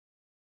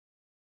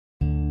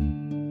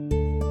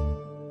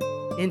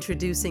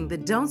Introducing the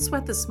Don't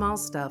Sweat the Small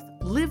Stuff,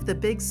 Live the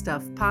Big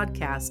Stuff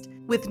podcast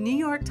with New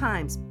York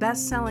Times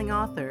best-selling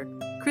author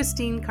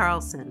Kristine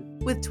Carlson.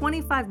 With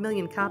 25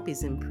 million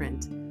copies in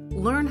print,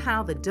 learn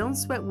how the Don't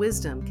Sweat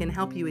wisdom can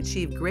help you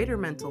achieve greater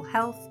mental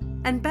health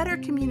and better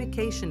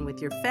communication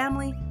with your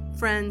family,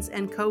 friends,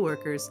 and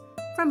coworkers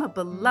from a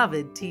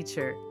beloved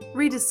teacher.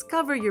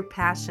 Rediscover your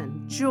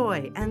passion,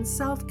 joy, and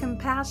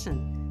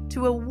self-compassion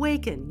to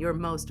awaken your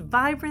most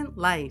vibrant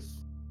life.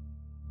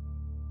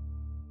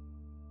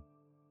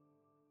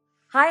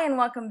 Hi, and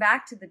welcome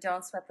back to the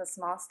Don't Sweat the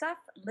Small Stuff,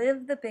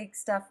 Live the Big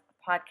Stuff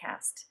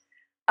podcast.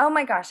 Oh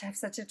my gosh, I have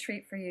such a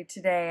treat for you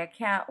today. I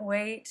can't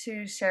wait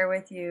to share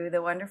with you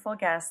the wonderful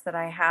guest that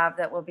I have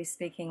that we'll be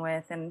speaking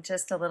with in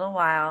just a little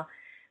while.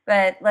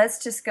 But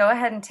let's just go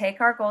ahead and take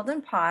our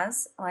golden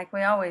pause, like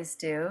we always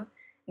do,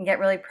 and get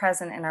really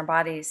present in our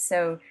bodies.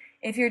 So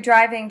if you're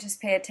driving, just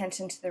pay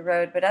attention to the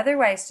road, but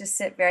otherwise just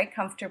sit very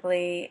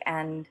comfortably,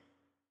 and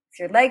with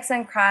your legs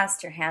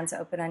uncrossed, your hands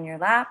open on your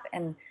lap,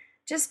 and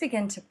just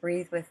begin to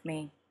breathe with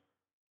me.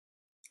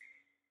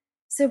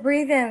 So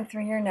breathe in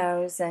through your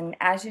nose, and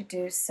as you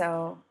do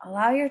so,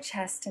 allow your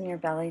chest and your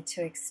belly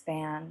to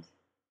expand.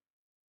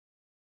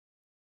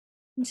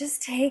 And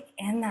just take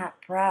in that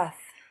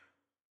breath.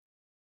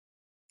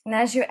 And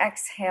as you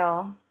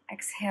exhale,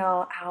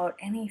 exhale out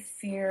any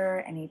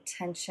fear, any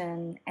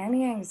tension,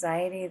 any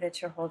anxiety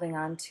that you're holding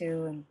on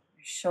to in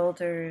your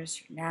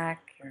shoulders, your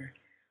neck, your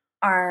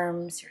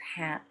arms, your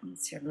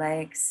hands, your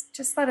legs.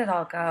 Just let it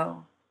all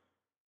go.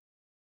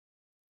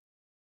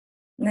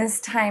 And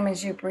this time,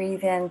 as you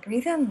breathe in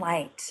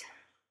light.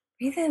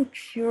 Breathe in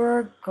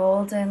pure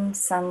golden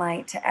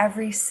sunlight to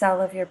every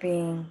cell of your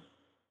being.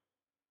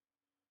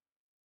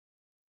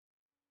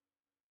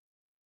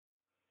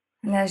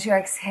 And as you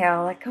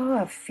exhale, let go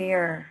of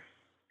fear,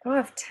 let go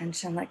of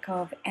tension, let go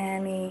of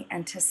any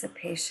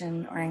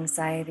anticipation or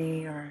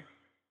anxiety or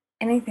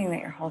anything that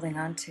you're holding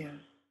on to.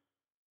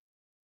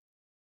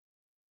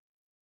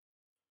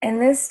 And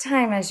this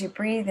time, as you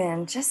breathe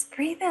in, just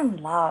breathe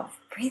in love.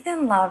 Breathe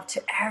in love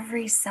to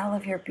every cell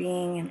of your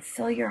being and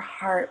fill your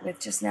heart with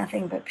just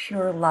nothing but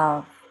pure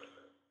love.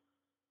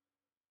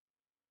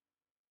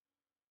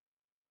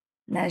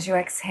 And as you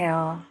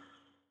exhale,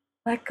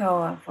 let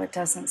go of what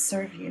doesn't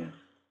serve you.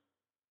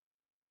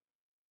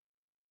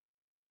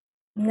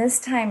 And this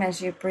time,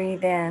 as you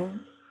breathe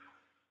in,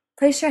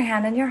 place your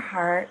hand on your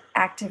heart,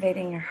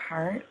 activating your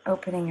heart,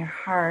 opening your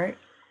heart.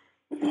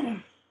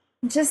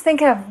 Just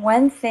think of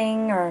one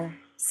thing or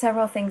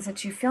several things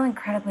that you feel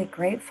incredibly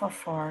grateful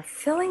for,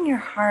 filling your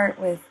heart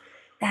with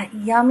that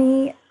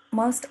yummy,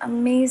 most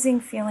amazing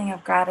feeling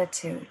of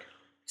gratitude.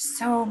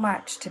 So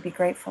much to be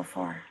grateful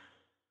for.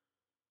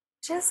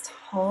 Just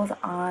hold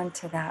on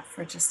to that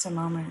for just a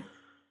moment.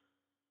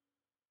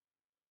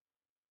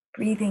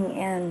 Breathing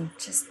in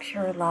just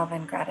pure love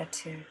and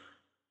gratitude.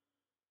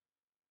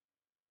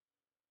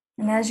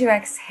 And as you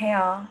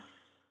exhale,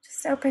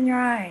 just open your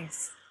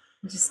eyes.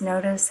 Just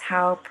notice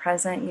how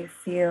present you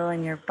feel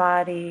in your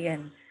body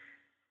and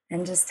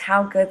just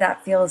how good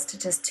that feels to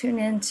just tune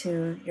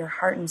into your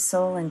heart and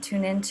soul and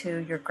tune into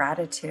your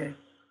gratitude.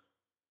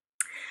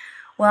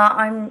 Well,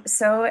 I'm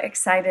so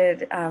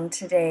excited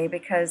today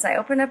because I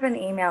opened up an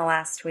email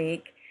last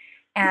week,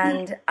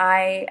 and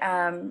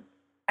I'm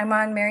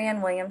on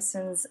Marianne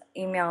Williamson's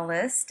email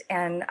list,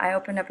 and I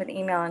opened up an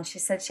email and she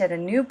said she had a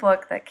new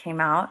book that came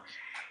out.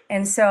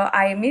 And so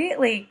I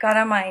immediately got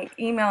on my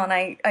email and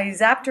I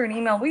zapped her an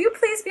email. Will you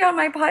please be on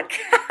my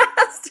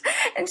podcast?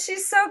 And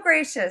she's so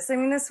gracious. I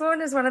mean, this woman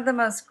is one of the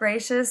most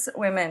gracious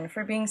women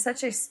for being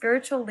such a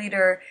spiritual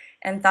leader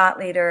and thought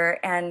leader.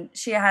 And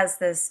she has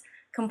this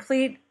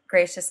complete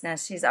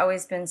graciousness. She's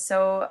always been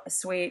so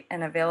sweet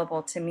and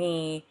available to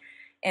me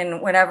in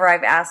whatever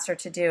I've asked her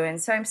to do.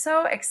 And so I'm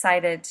so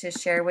excited to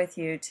share with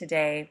you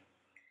today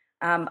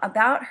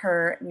about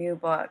her new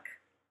book,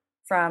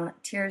 From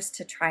Tears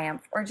to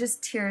Triumph, or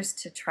just Tears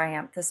to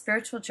Triumph, the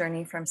spiritual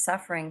journey from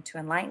suffering to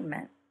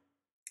enlightenment.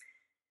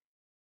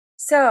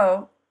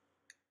 So,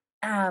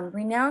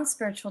 renowned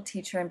spiritual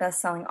teacher and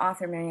best-selling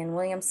author Marianne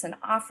Williamson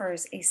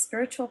offers a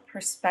spiritual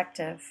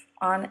perspective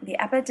on the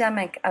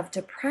epidemic of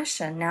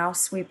depression now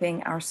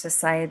sweeping our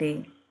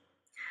society.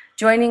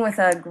 Joining with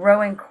a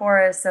growing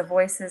chorus of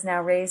voices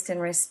now raised in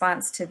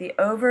response to the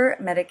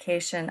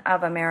over-medication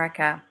of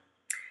America,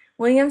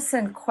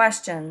 Williamson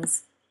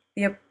questions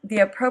the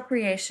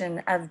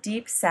appropriation of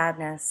deep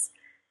sadness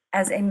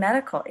as a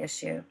medical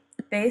issue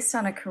based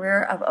on a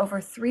career of over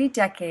 3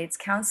 decades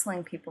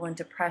counseling people in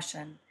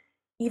depression,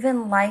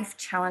 even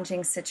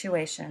life-challenging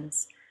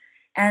situations.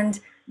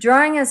 And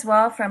drawing as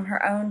well from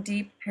her own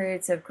deep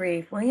periods of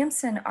grief,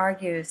 Williamson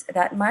argues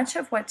that much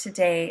of what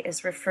today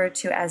is referred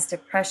to as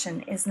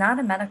depression is not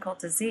a medical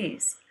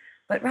disease,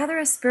 but rather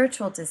a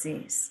spiritual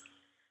disease.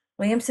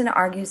 Williamson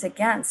argues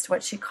against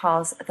what she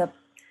calls the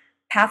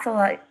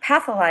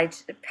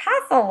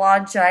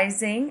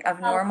pathologizing of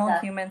normal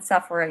human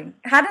suffering.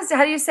 How do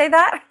you say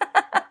that?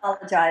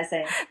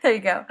 Pathologizing. There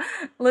you go.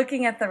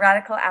 Looking at the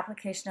radical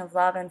application of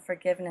love and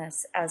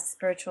forgiveness as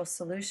spiritual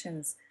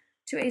solutions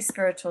to a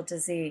spiritual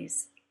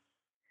disease.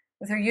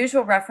 With her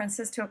usual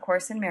references to A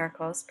Course in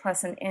Miracles,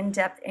 plus an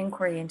in-depth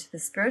inquiry into the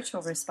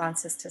spiritual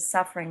responses to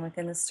suffering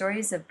within the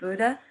stories of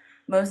Buddha,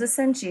 Moses,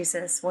 and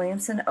Jesus,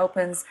 Williamson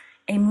opens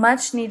a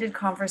much-needed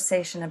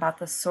conversation about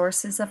the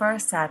sources of our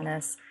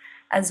sadness,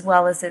 as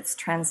well as its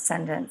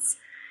transcendence.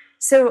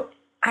 So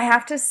I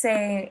have to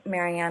say,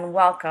 Marianne,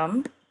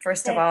 welcome,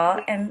 first of all,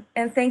 and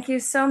thank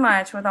you so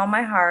much with all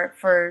my heart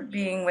for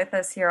being with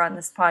us here on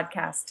this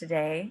podcast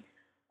today.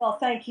 Well,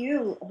 thank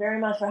you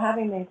very much for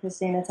having me,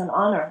 Christine. It's an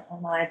honor,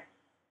 and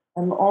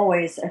I'm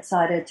always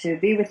excited to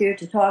be with you,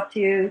 to talk to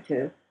you,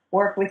 to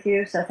work with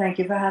you. So thank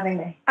you for having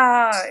me.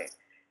 Oh,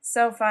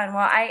 so fun.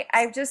 Well,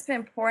 I've just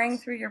been pouring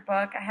through your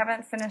book. I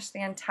haven't finished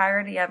the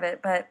entirety of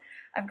it, but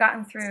I've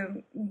gotten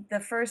through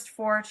the first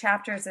 4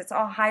 chapters. It's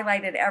all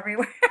highlighted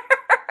everywhere.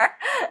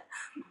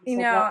 You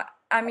know,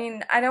 I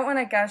mean, I don't want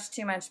to gush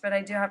too much, but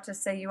I do have to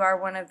say you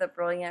are one of the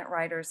brilliant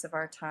writers of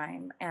our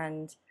time.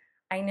 And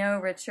I know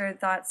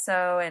Richard thought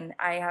so, and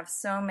I have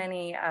so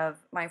many of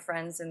my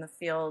friends in the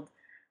field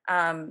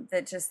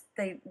that just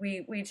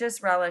we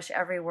just relish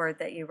every word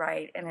that you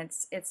write, and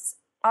it's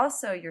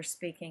also you're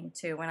speaking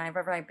to.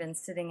 Whenever I've been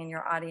sitting in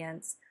your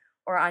audience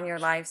or on your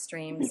live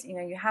streams, you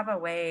know, you have a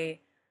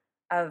way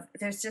of,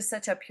 there's just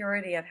such a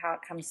purity of how it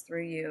comes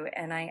through you,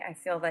 and I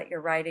feel that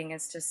your writing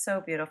is just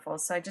so beautiful.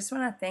 So I just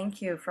want to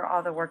thank you for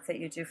all the work that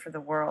you do for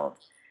the world.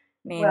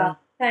 I mean, well,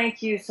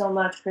 thank you so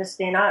much,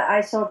 Christine.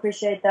 I so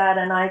appreciate that,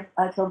 and I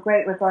feel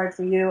great regard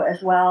for you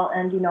as well,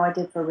 and you know I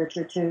did for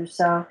Richard too.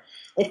 So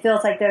it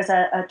feels like there's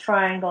a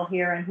triangle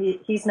here, and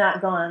he's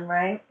not gone,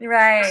 right?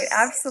 Right,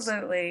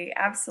 absolutely,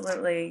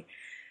 absolutely.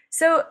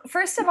 So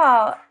first of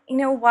all, you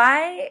know,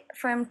 why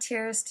From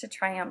Tears to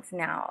Triumph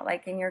now,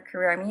 like in your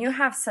career? I mean, you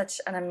have such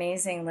an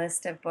amazing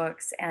list of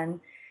books,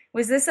 and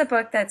was this a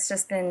book that's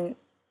just been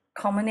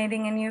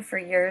culminating in you for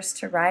years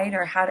to write,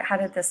 or how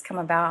did this come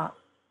about?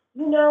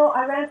 You know,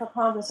 I ran for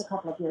Congress a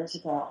couple of years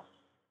ago,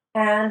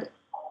 and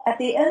at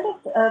the end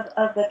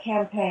of the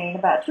campaign,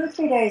 about 2 or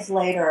 3 days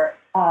later,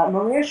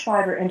 Maria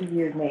Shriver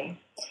interviewed me,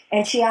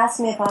 and she asked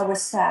me if I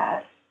was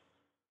sad.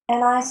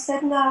 And I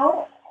said,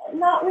 no,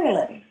 not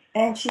really.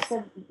 And she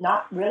said,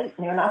 not really?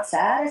 You're not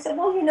sad? I said,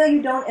 well, you know,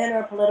 you don't enter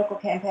a political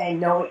campaign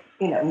knowing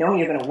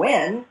you're going to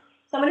win.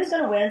 Somebody's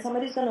going to win,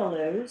 somebody's going to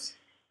lose.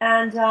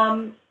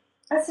 And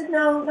I said,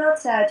 no, not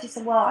sad. She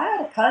said, well, I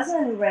had a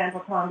cousin who ran for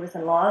Congress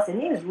and lost,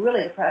 and he was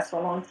really depressed for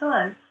a long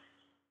time.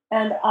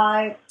 And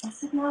I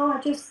said,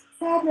 no,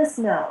 sadness,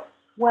 no.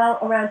 Well,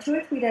 around 2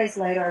 or 3 days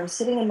later, I was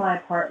sitting in my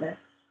apartment,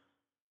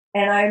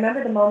 and I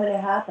remember the moment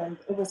it happened.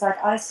 It was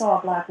like I saw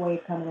a black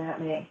wave coming at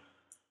me.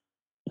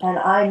 And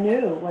I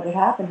knew what had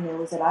happened here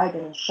was that I had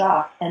been in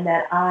shock, and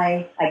that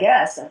I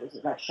guess I was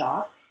like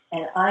shocked,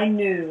 and I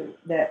knew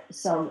that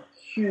some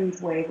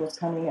huge wave was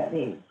coming at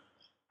me.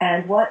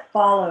 And what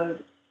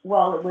followed,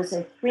 well, it was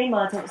a 3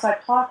 month, it was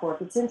like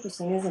clockwork. It's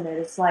interesting, isn't it?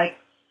 It's like,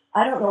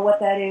 I don't know what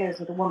that is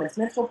with a woman's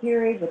menstrual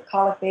period, with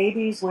colic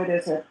babies, where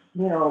there's a,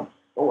 you know,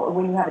 or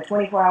when you have a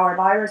 24-hour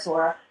virus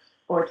or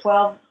a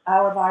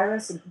 12-hour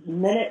virus, a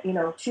minute, you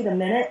know, to the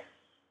minute.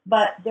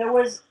 But there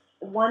was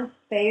one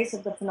phase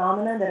of the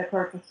phenomenon that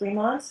occurred for 3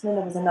 months. Then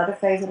there was another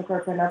phase that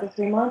occurred for another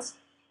 3 months.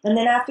 And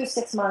then after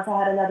 6 months, I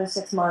had another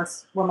 6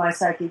 months where my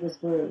psyche was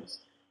bruised.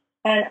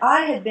 And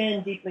I had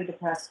been deeply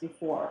depressed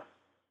before.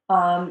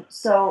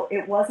 So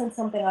it wasn't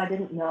something I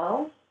didn't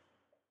know,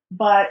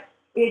 but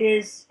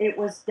it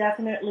was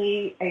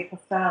definitely a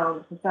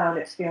profound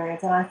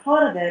experience. And I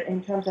thought of it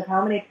in terms of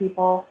how many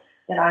people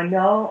that I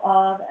know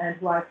of and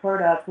who I've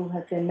heard of who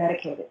have been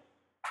medicated.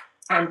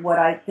 And what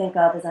I think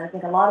of is, I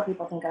think a lot of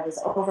people think of as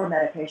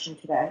over-medication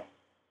today.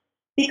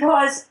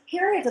 Because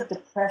periods of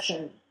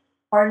depression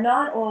are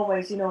not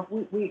always, you know,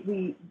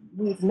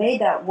 we've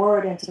made that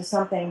word into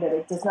something that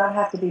it does not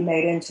have to be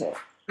made into.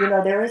 You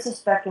know, there is a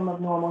spectrum of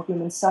normal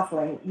human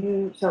suffering.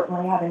 You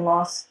certainly, having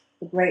lost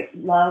the great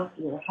love,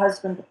 your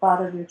husband, the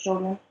father of your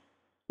children.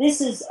 This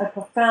is a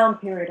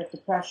profound period of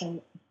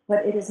depression,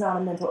 but it is not a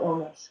mental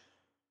illness.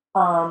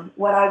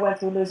 What I went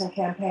through losing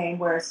campaign,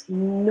 whereas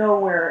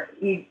nowhere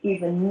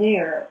even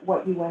near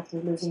what you went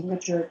through losing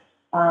Richard,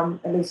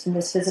 at least in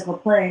this physical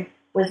plane,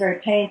 was very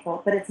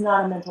painful, but it's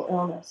not a mental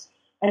illness.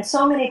 And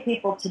so many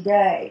people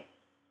today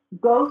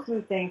go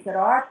through things that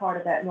are part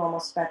of that normal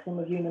spectrum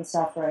of human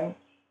suffering,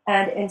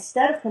 and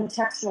instead of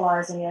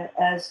contextualizing it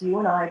as you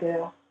and I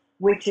do,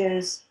 which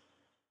is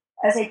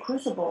as a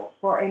crucible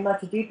for a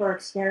much deeper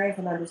experience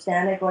and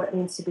understanding of what it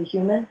means to be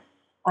human,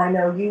 I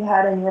know you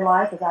had in your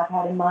life, as I've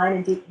had in mine,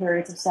 in deep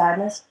periods of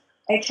sadness,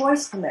 a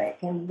choice to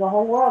make, and the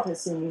whole world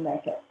has seen you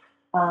make it.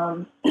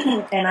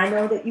 And I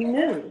know that you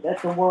knew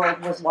that the world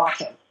was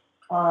watching.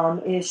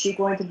 Is she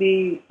going to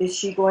be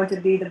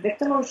the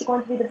victim, or is she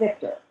going to be the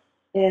victor?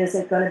 Is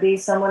it going to be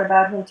someone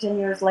about whom 10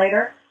 years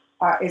later,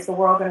 is the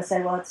world going to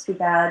say, well, it's too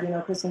bad, you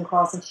know, Christine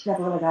Carlson, she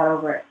never really got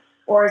over it?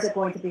 Or is it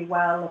going to be,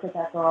 wow, look at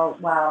that girl,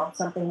 wow,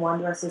 something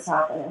wondrous is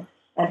happening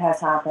and has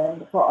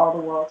happened for all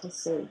the world to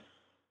see?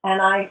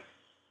 And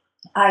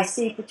I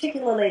see,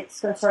 particularly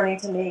it's concerning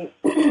to me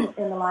in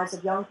the lives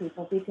of young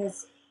people,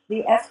 because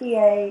the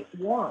FDA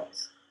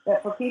warns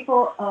that for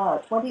people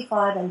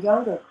 25 and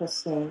younger,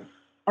 Christine,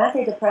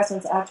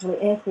 antidepressants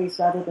actually increase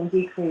rather than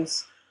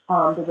decrease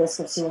the risk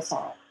of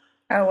suicide.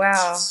 Oh,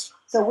 wow.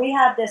 So we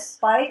have this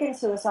spike in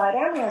suicide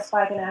and we have a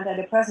spike in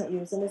antidepressant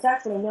use, and there's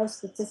actually no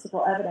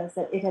statistical evidence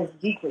that it has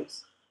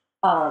decreased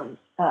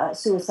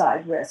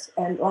suicide risk.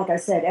 And like I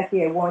said,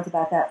 FDA warns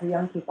about that for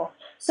young people.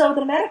 So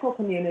the medical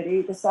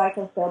community, the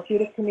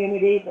psychotherapeutic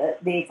community,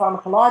 the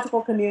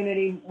pharmacological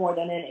community, more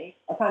than any,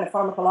 a kind of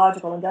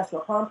pharmacological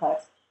industrial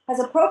complex, has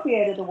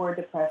appropriated the word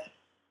depression.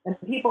 And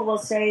people will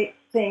say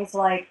things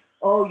like,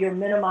 oh, you're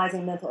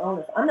minimizing mental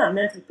illness. I'm not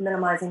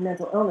minimizing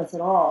mental illness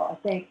at all. I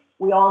think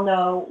we all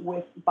know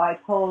with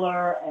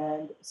bipolar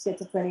and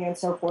schizophrenia and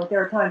so forth,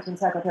 there are times when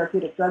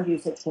psychotherapeutic drug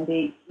usage can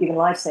be even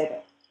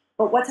life-saving.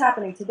 But what's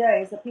happening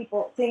today is that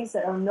things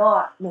that are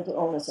not mental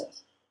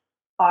illnesses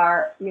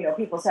are,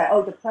 people say,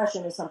 oh,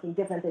 depression is something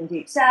different than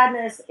deep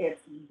sadness, if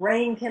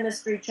brain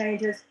chemistry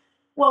changes.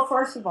 Well,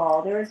 first of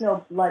all, there is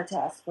no blood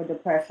test for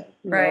depression.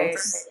 Right.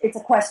 It's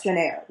a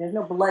questionnaire. There's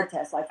no blood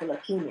test like for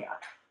leukemia.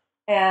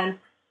 And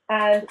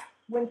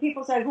when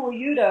people say, who are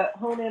you to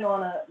hone in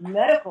on a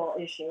medical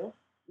issue,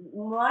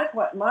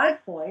 my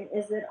point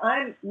is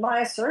that my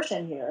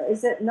assertion here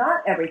is that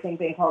not everything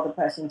being called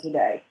depression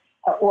today,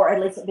 or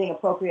at least being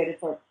appropriated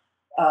for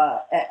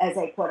as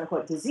a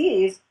quote-unquote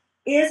disease,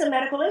 is a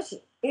medical issue.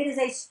 It is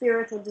a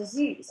spiritual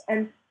disease.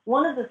 And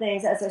one of the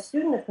things, as a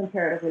student of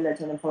comparative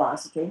religion and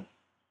philosophy,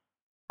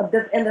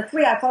 and the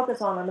three I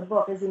focus on in the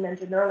book, as you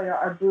mentioned earlier,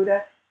 are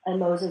Buddha and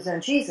Moses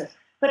and Jesus.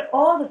 But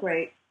all the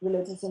great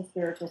religious and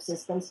spiritual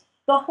systems,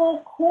 the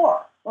whole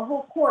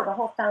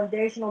whole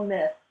foundational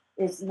myth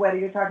is, whether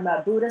you're talking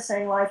about Buddha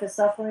saying life is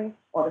suffering,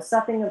 or the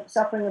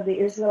suffering of the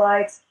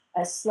Israelites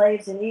as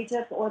slaves in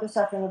Egypt, or the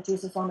suffering of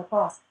Jesus on the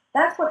cross.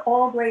 That's what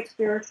all great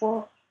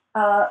spiritual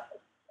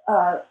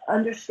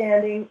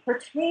understanding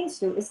pertains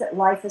to, is that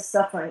life is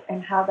suffering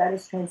and how that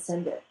is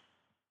transcended.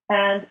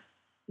 And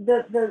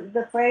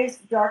the phrase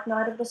dark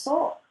night of the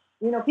soul,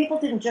 people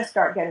didn't just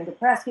start getting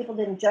depressed. People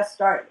didn't just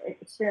start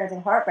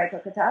experiencing heartbreak or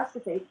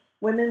catastrophe.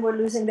 Women were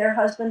losing their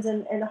husbands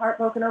and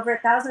heartbroken over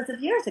it thousands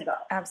of years ago.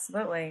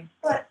 Absolutely.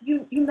 But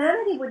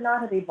humanity would not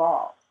have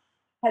evolved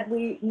had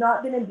we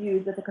not been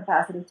imbued with the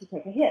capacity to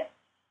take a hit,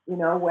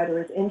 whether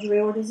it's injury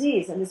or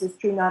disease. And this is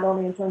true not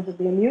only in terms of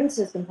the immune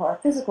system for our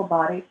physical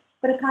body,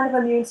 but a kind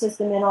of immune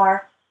system in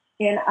our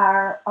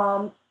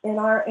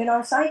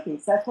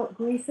psyches. That's what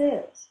grief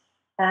is.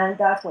 And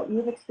that's what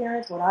you've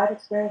experienced, what I've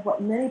experienced,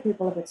 what many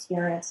people have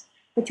experienced.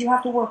 But you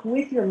have to work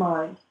with your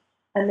mind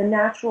and the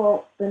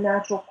natural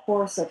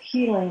course of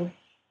healing,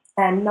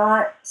 and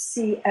not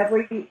see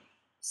every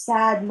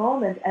sad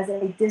moment as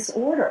a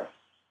disorder.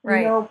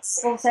 Right. People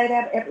say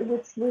that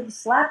we've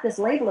slapped this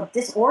label of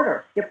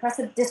disorder,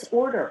 depressive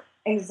disorder,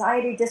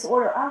 anxiety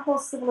disorder. Our whole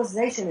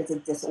civilization is a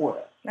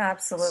disorder.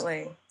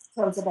 Absolutely.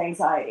 In terms of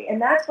anxiety.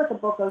 And that's what the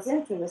book goes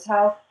into, is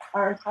how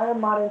our entire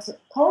modern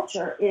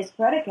culture is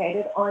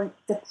predicated on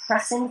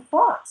depressing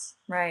thoughts.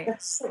 Right.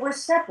 That we're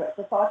separate.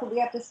 The thought that we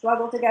have to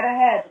struggle to get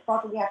ahead. The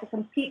thought that we have to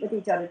compete with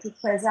each other, to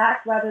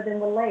transact rather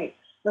than relate.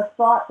 The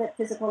thought that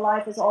physical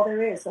life is all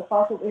there is. The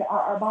thought that we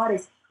are our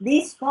bodies.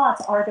 These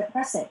thoughts are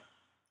depressing.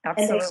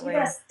 Absolutely. And they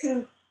lead us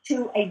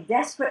to a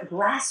desperate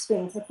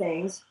grasping for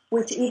things,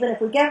 which, even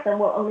if we get them,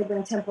 will only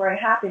bring temporary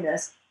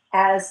happiness,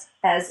 as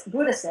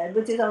Buddha said,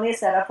 which is only a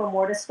setup for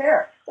more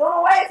despair. So in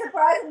a way, it's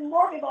surprising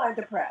more people are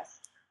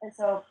depressed. And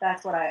so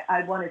that's what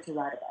I wanted to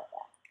write about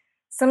that.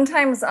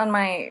 Sometimes on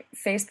my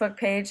Facebook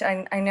page,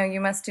 I know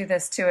you must do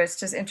this too, it's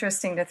just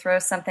interesting to throw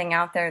something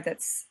out there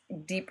that's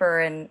deeper,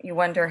 and you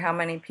wonder how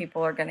many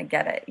people are going to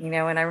get it,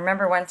 And I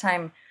remember one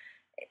time,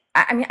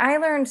 I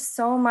learned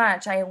so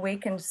much. I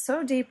awakened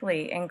so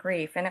deeply in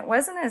grief. And it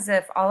wasn't as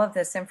if all of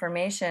this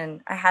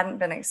information I hadn't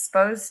been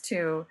exposed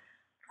to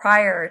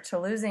prior to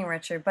losing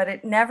Richard, but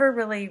it never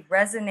really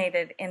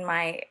resonated in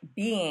my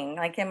being,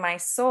 like in my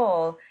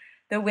soul,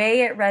 the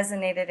way it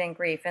resonated in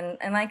grief. And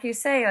like you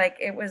say, like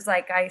it was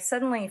like I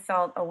suddenly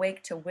felt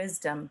awake to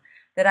wisdom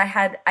that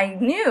I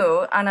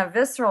knew on a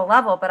visceral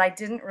level, but I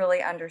didn't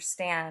really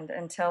understand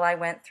until I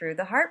went through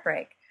the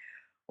heartbreak.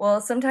 Well,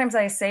 sometimes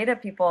I say to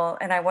people,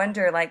 and I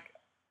wonder, like,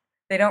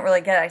 they don't really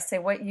get it. I say,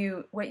 what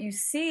you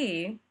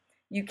see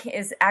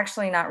is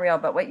actually not real,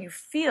 but what you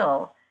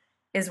feel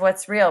is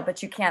what's real,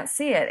 but you can't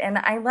see it. And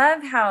I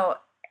love how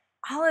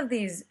all of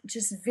these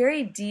just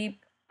very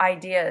deep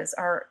ideas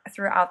are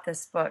throughout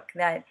this book,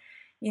 that,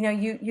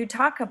 you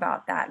talk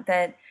about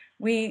that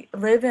we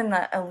live in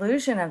the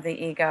illusion of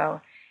the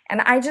ego.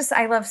 And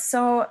I love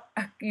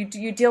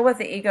you deal with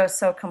the ego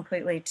so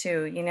completely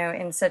too,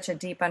 in such a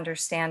deep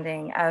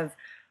understanding of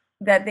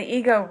that the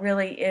ego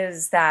really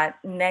is that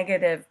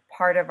negative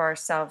part of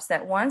ourselves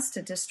that wants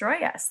to destroy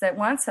us, that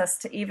wants us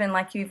to, even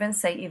like you even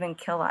say, even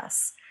kill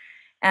us.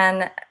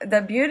 And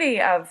the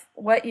beauty of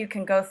what you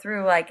can go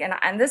through, like,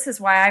 and this is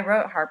why I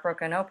wrote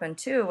Heartbroken Open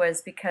too,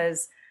 was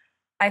because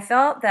I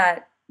felt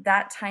that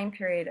time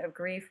period of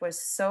grief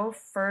was so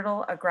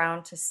fertile a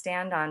ground to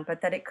stand on,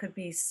 but that it could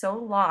be so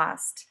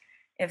lost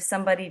if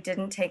somebody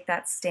didn't take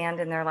that stand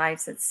in their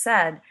lives that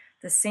said,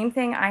 the same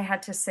thing I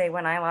had to say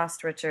when I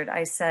lost Richard.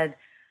 I said,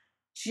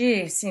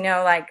 geez,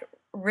 like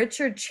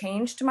Richard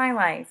changed my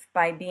life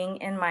by being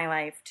in my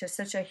life to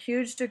such a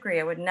huge degree.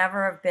 I would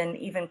never have been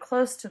even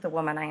close to the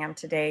woman I am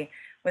today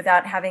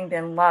without having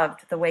been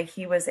loved the way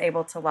he was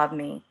able to love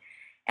me.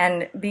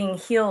 And being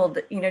healed,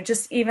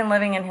 just even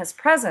living in his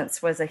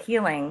presence was a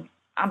healing.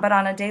 But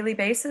on a daily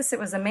basis, it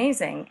was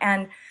amazing.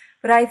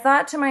 But I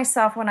thought to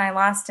myself when I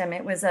lost him,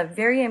 it was a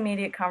very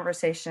immediate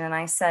conversation. And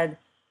I said,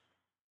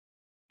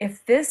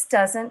 if this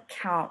doesn't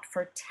count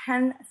for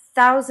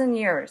 10,000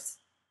 years,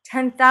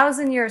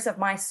 10,000 years of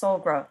my soul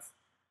growth,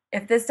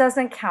 if this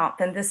doesn't count,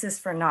 then this is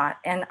for naught.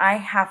 And I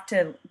have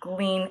to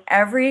glean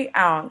every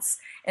ounce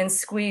and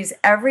squeeze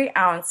every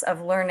ounce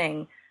of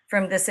learning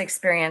from this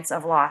experience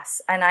of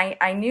loss. And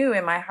I knew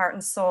in my heart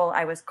and soul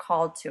I was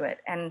called to it.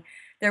 And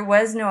there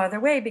was no other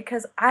way,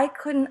 because I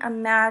couldn't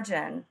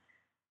imagine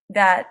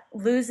that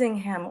losing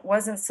him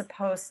wasn't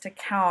supposed to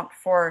count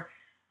for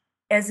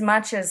as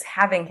much as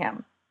having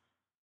him.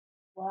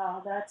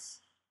 Wow, that's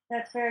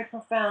very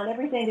profound.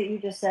 Everything that you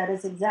just said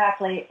is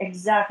exactly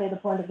the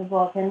point of the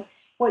book. And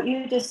what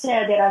you just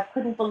said, that I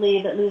couldn't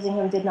believe that losing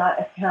him did not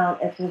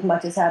account as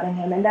much as having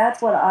him. And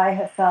that's what I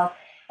have felt.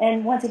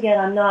 And once again,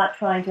 I'm not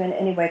trying to in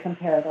any way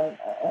compare them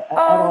at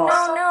all.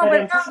 No,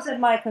 but in terms of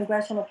my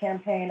congressional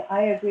campaign,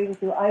 I agree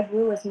with you. I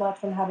grew as much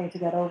from having to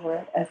get over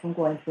it as from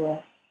going through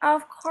it.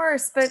 Of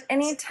course, but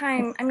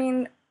anytime, I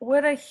mean,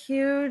 what a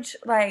huge,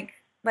 like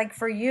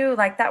for you,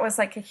 like that was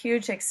like a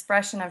huge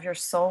expression of your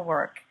soul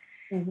work.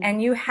 Mm-hmm.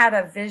 And you had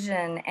a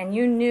vision, and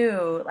you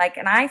knew, like,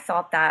 and I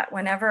felt that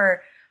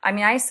whenever,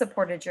 I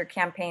supported your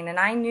campaign, and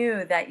I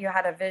knew that you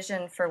had a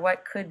vision for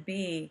what could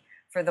be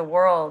for the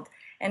world.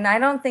 And I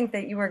don't think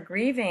that you were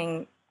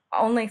grieving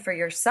only for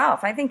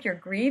yourself. I think you're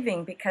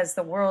grieving because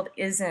the world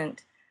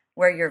isn't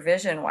where your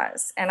vision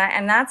was.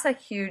 And that's a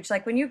huge,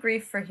 like when you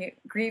grieve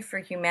for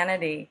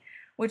humanity,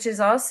 which is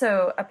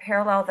also a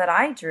parallel that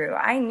I drew.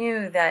 I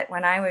knew that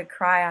when I would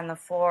cry on the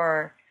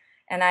floor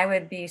and I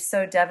would be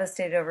so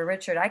devastated over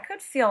Richard, I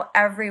could feel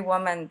every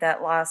woman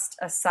that lost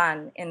a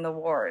son in the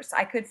wars.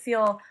 I could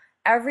feel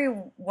every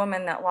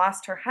woman that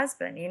lost her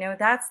husband.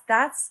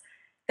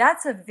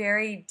 That's a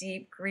very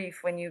deep grief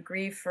when you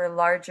grieve for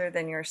larger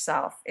than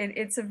yourself.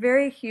 It's a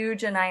very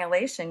huge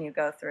annihilation you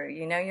go through.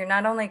 You're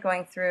not only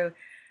going through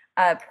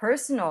a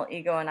personal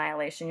ego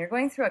annihilation, you're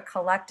going through a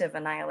collective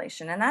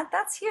annihilation. And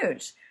that's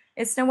huge.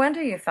 It's no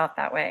wonder you felt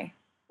that way.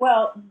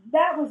 Well,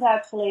 that was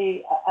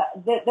actually,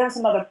 there were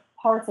some other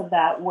parts of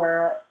that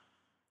where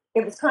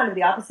it was kind of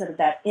the opposite of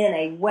that in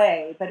a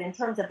way. But in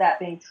terms of that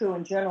being true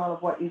in general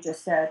of what you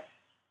just said,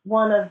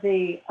 one of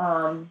the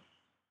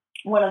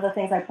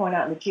things I point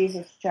out in the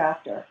Jesus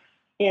chapter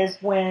is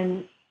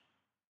when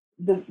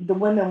the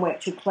women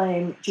went to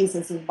claim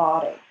Jesus'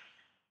 body,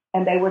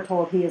 and they were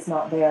told he is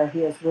not there,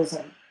 he is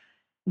risen.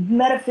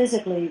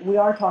 Metaphysically, we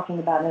are talking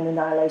about an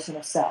annihilation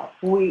of self.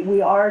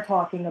 We are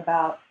talking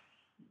about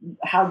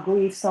how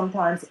grief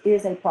sometimes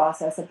is a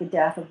process of the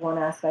death of one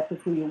aspect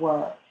of who you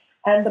were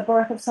and the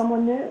birth of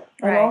someone new.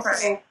 Right.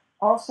 And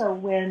also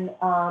when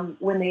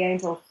the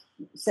angel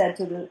said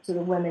to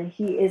the women,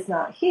 he is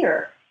not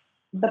here,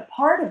 the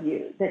part of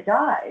you that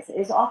dies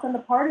is often the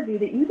part of you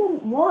that you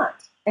didn't want.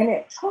 And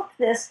it took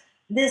this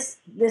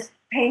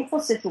painful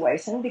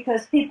situation,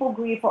 because people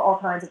grieve for all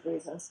kinds of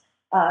reasons.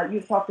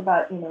 You've talked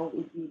about,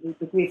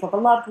 the grief of a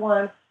loved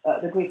one,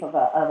 the grief of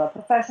a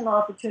professional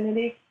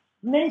opportunity.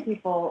 Many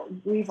people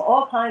grieve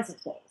all kinds of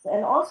things.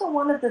 And also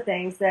one of the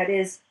things that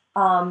is,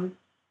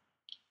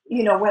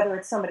 whether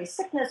it's somebody's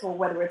sickness or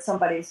whether it's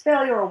somebody's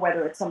failure or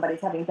whether it's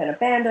somebody's having been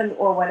abandoned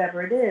or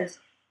whatever it is,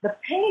 the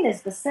pain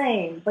is the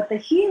same, but the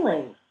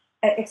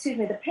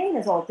pain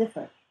is all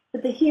different,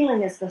 but the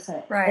healing is the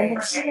same. Right. And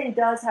the healing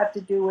does have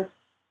to do with,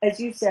 as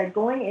you said,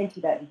 going into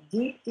that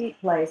deep, deep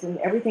place, and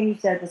everything you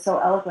said was so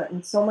eloquent,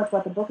 and so much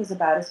what the book is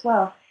about as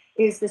well,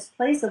 is this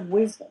place of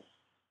wisdom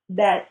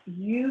that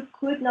you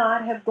could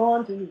not have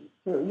gone through.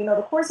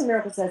 The Course in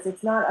Miracles says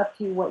it's not up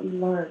to you what you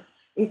learn.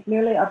 It's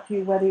merely up to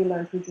you whether you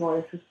learn through joy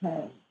or through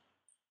pain.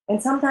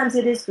 And sometimes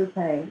it is through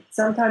pain.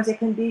 Sometimes it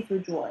can be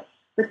through joy.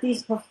 But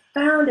these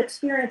profound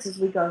experiences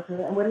we go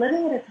through, and we're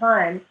living at a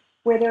time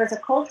where there is a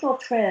cultural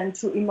trend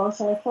to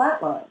emotionally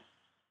flatline.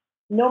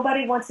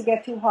 Nobody wants to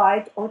get too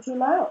high or too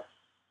low.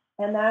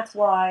 And that's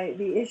why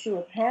the issue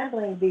of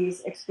handling these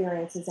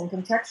experiences and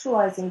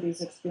contextualizing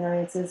these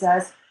experiences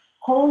as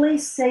holy,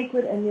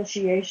 sacred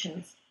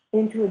initiations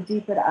into a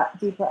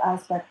deeper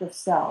aspect of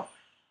self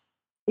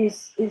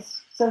is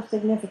so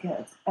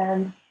significant.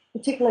 And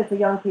particularly for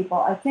young people,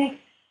 I think,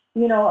 a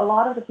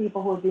lot of the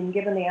people who have been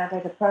given the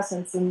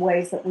antidepressants in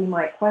ways that we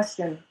might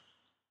question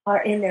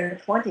are in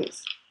their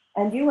 20s.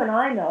 And you and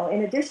I know,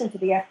 in addition to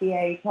the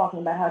FDA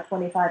talking about how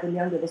 25 and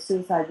younger the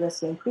suicide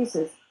risk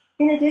increases,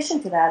 in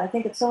addition to that, I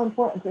think it's so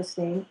important,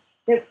 Christine,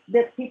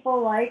 that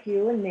people like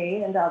you and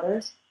me and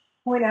others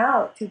point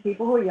out to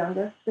people who are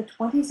younger, the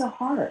 20s are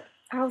hard.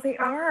 Oh, they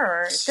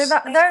are.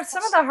 They're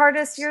some of the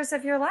hardest years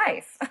of your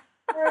life.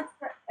 They're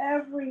for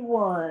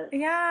everyone.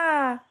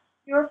 Yeah.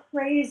 You're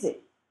crazy.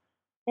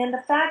 And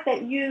the fact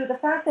that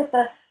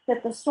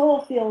that the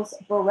soul feels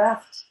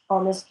bereft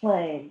on this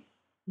plane,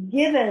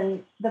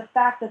 given the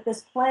fact that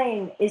this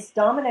plane is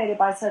dominated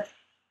by such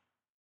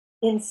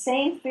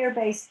insane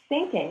fear-based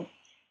thinking,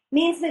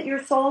 means that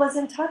your soul is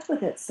in touch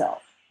with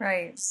itself.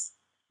 Right.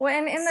 Well,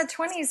 and in the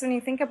 20s, when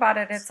you think about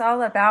it, it's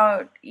all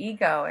about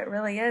ego. It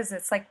really is.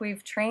 It's like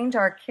we've trained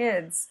our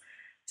kids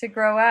to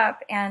grow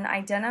up and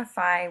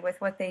identify with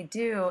what they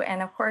do.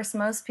 And of course,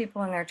 most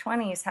people in their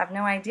 20s have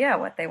no idea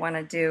what they want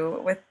to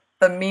do with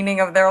the meaning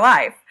of their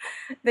life.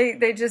 They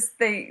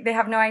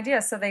have no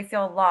idea. So they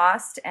feel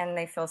lost and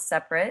they feel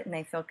separate and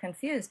they feel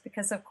confused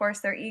because of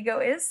course their ego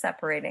is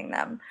separating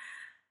them.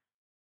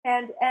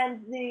 And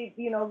the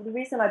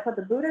reason I put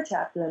the Buddha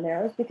chapter in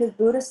there is because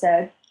Buddha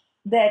said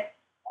that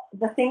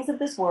the things of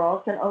this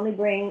world can only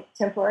bring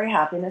temporary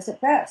happiness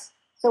at best.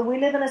 So we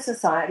live in a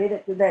society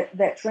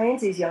that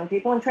trains these young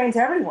people and trains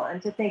everyone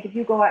to think if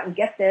you go out and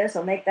get this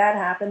or make that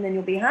happen, then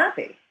you'll be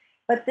happy.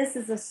 But this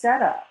is a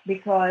setup,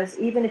 because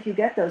even if you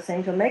get those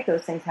things or make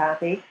those things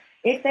happy,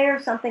 if they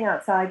are something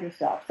outside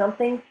yourself,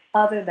 something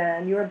other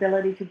than your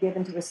ability to give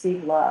and to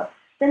receive love,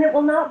 then it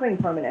will not bring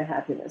permanent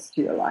happiness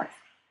to your life.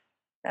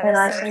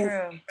 That is so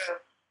true.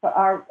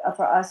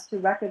 For us to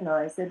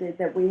recognize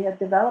that we have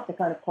developed a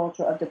kind of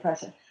culture of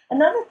depression.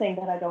 Another thing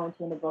that I go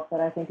into in the book that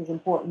I think is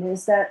important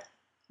is that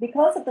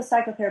because of the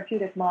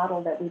psychotherapeutic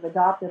model that we've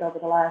adopted over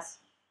the last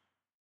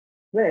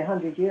really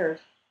 100 years,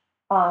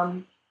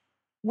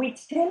 we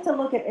tend to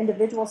look at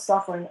individual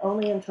suffering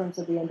only in terms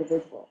of the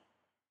individual.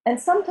 And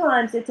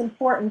sometimes it's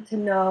important to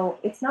know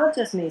it's not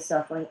just me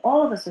suffering.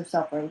 All of us are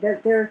suffering.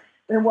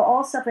 And we're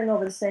all suffering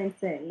over the same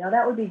thing. Now,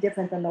 that would be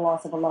different than the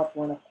loss of a loved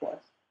one, of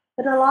course.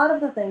 But a lot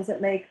of the things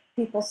that make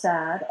people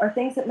sad are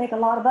things that make a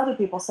lot of other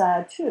people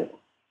sad, too.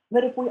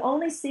 But if I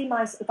only see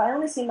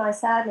my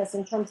sadness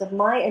in terms of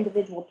my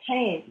individual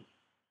pain,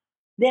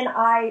 then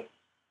I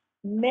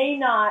may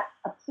not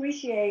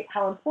appreciate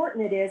how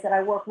important it is that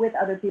I work with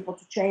other people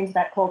to change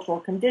that cultural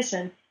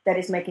condition that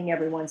is making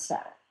everyone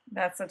sad.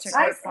 That's such a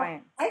great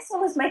point.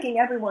 ISIL is making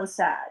everyone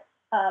sad.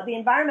 The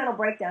environmental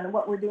breakdown and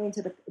what we're doing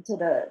to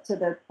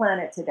the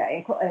planet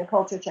today and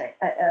culture change,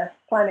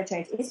 climate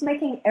change is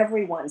making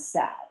everyone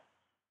sad.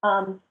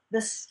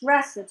 The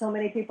stress that so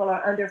many people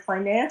are under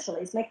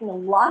financially is making a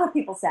lot of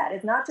people sad.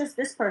 It's not just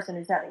this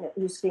person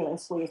who's feeling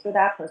squeezed or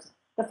that person.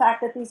 The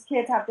fact that these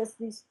kids have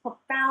these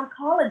profound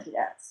college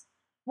debts.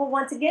 Well,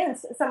 once again,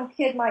 some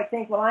kid might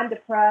think, well, I'm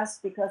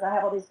depressed because I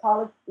have all these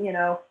college,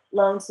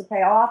 loans to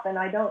pay off, and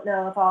I don't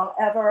know if I'll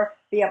ever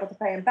be able to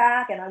pay them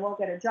back, and I won't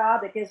get a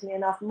job that gives me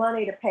enough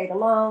money to pay the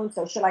loan,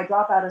 so should I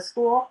drop out of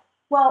school?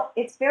 Well,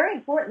 it's very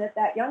important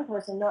that young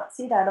person not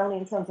see that only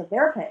in terms of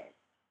their pain,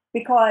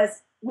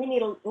 because we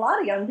need a lot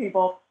of young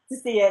people to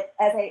see it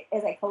as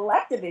a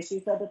collective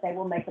issue so that they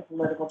will make the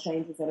political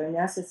changes that are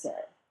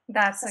necessary.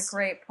 That's a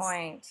great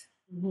point.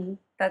 Mm-hmm.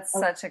 That's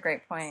such a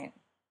great point.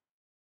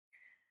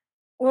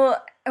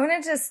 Well, I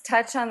want to just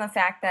touch on the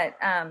fact that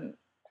I'm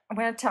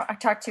going to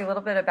talk to you a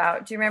little bit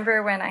about, do you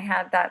remember when I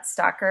had that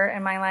stalker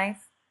in my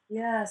life?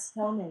 Yes,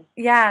 tell me.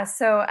 Yeah,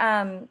 so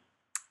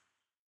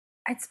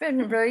it's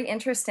been really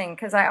interesting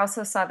because I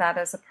also saw that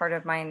as a part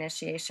of my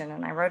initiation,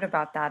 and I wrote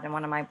about that in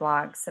one of my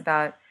blogs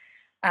about,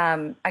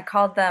 I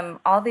called them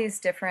all these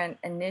different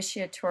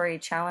initiatory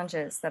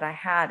challenges that I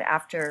had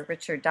after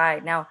Richard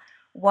died. Now,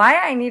 why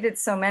I needed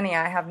so many,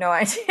 I have no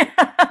idea.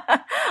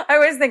 I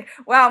always think,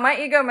 wow, my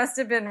ego must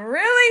have been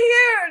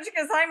really huge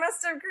because I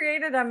must have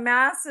created a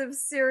massive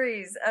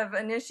series of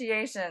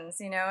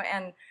initiations,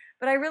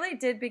 but I really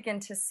did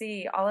begin to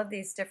see all of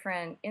these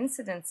different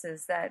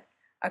incidences that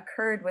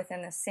occurred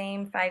within the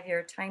same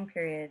 5-year time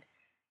period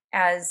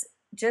as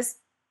just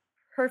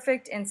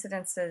perfect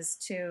incidences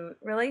to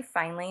really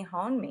finally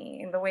hone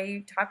me in the way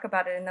you talk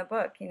about it in the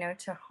book,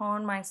 to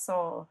hone my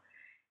soul.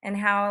 And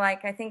how,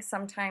 I think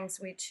sometimes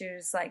we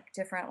choose,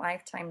 different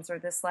lifetimes, or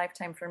this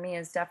lifetime for me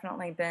has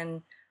definitely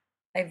been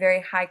a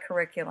very high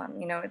curriculum.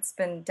 It's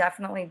been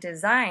definitely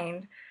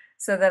designed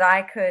so that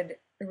I could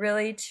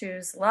really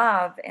choose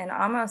love in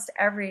almost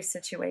every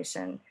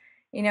situation.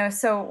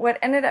 So what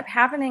ended up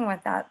happening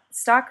with that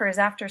stalker is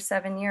after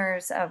 7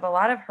 years of a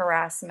lot of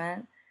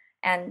harassment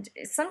and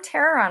some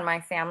terror on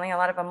my family, a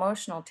lot of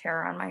emotional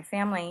terror on my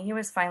family, he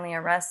was finally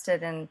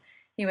arrested and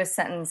he was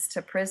sentenced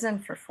to prison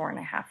for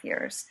 4.5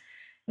 years.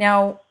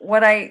 Now,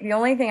 the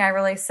only thing I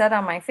really said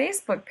on my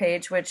Facebook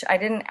page, which I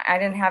didn't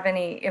have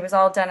any, it was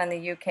all done in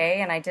the UK,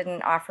 and I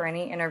didn't offer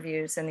any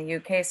interviews in the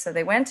UK, so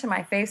they went to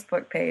my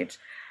Facebook page,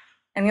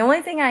 and the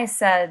only thing I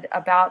said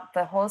about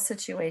the whole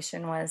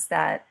situation was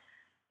that,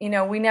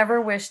 we never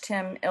wished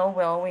him ill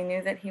will. We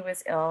knew that he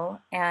was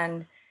ill,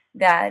 and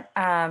that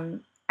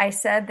I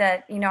said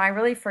that, I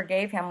really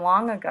forgave him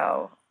long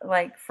ago,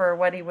 for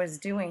what he was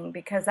doing,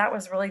 because that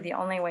was really the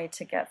only way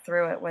to get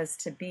through it, was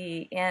to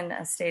be in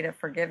a state of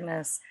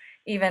forgiveness,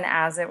 even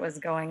as it was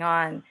going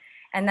on.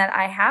 And that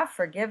I have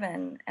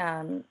forgiven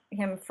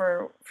him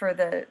for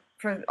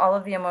all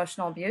of the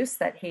emotional abuse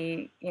that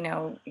he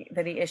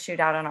issued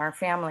out on our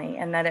family,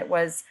 and that it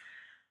was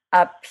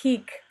a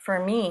peek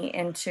for me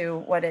into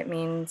what it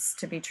means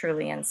to be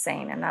truly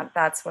insane. And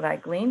that's what I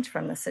gleaned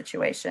from the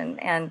situation.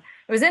 And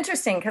it was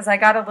interesting because I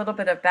got a little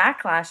bit of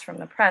backlash from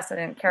the press. I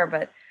didn't care,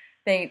 but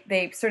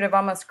they sort of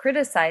almost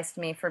criticized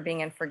me for being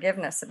in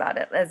forgiveness about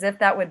it, as if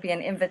that would be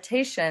an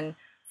invitation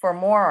for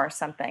more or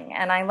something.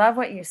 And I love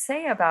what you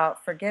say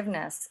about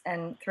forgiveness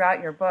and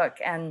throughout your book.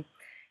 And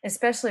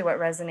especially what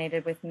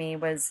resonated with me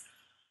was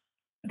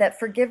that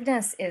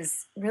forgiveness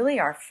is really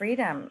our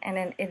freedom, and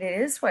it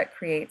is what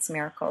creates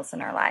miracles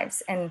in our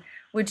lives. And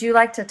would you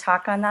like to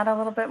talk on that a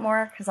little bit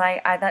more? Because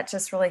I that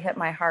just really hit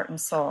my heart and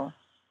soul.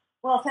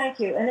 Well, thank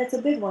you, and it's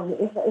a big one.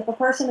 If a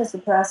person is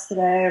depressed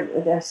today,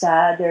 or they're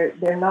sad,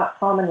 they're not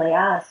commonly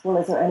asked, well,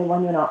 is there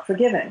anyone you're not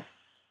forgiving?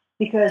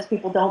 Because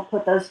people don't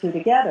put those two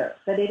together.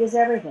 But it is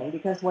everything,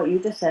 because what you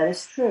just said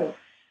is true.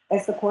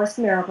 As the Course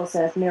in Miracles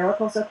says,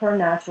 miracles occur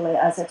naturally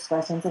as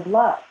expressions of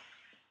love.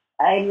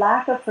 A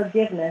lack of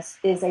forgiveness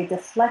is a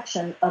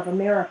deflection of a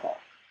miracle.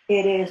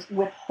 It is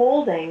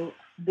withholding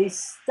the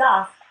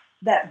stuff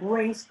that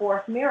brings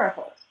forth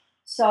miracles.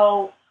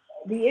 So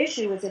the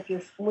issue is,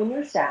 when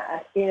you're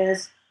sad,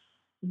 is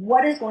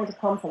what is going to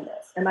come from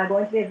this? Am I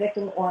going to be a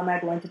victim, or am I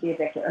going to be a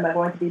victor? Am I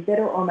going to be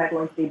bitter, or am I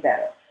going to be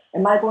better?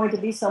 Am I going to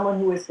be someone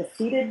who is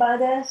defeated by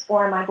this,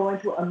 or am I going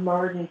to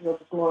emerge into a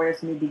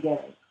glorious new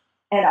beginning?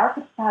 And our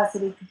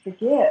capacity to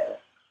forgive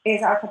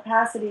is our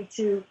capacity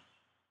to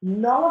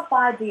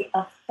nullify the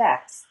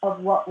effects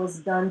of what was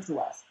done to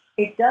us.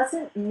 It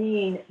doesn't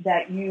mean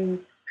that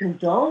you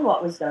condone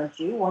what was done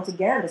to you. Once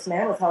again, this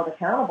man was held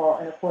accountable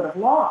in a court of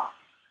law.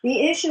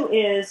 The issue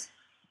is,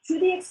 to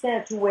the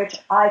extent to which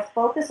I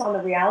focus on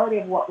the reality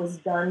of what was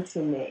done to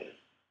me,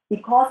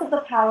 because of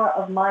the power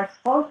of my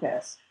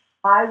focus,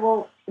 I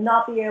will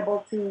not be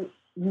able to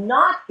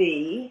not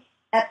be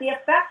at the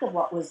effect of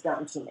what was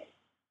done to me.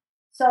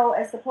 So,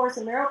 as the Course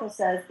in Miracles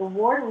says, the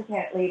warden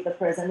can't leave the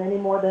prison any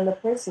more than the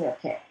prisoner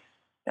can.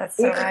 That's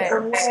so right. It's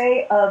a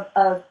way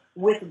of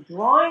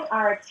withdrawing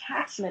our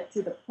attachment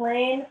to the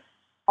plane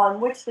on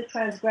which the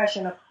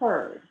transgression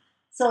occurred,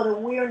 so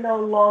that we are no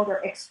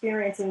longer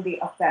experiencing the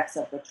effects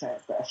of the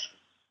transgression.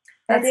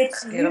 And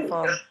That's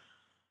beautiful.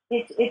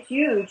 It's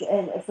huge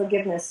in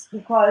forgiveness,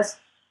 because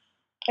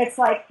it's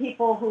like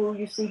people who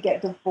you see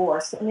get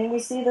divorced. I mean, we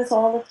see this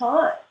all the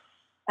time.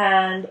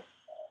 And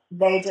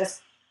they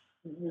just,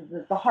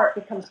 the heart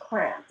becomes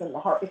cramped and the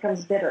heart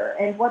becomes bitter.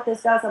 And what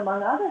this does,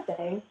 among other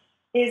things,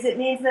 is it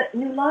means that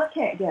new love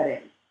can't get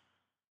in.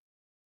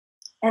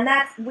 And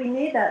we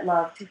need that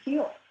love to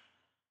heal.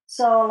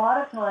 So a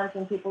lot of times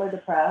when people are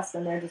depressed,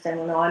 and they're just saying,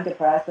 well, no, I'm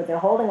depressed, but they're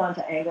holding on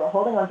to anger,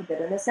 holding on to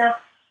bitterness. Now,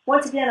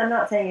 once again, I'm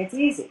not saying it's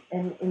easy.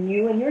 And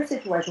you in your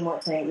situation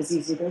weren't saying it was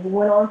easy, but it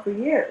went on for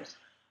years.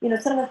 You know,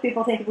 sometimes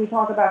people think if we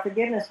talk about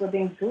forgiveness, we're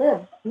being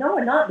glib. No,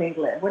 we're not being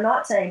glib. We're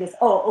not saying this,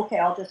 oh, okay,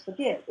 I'll just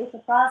forgive. It's a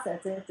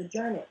process, and it's a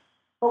journey.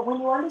 But when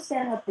you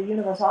understand how the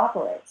universe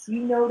operates,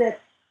 you know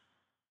that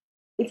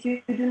if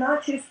you do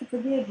not choose to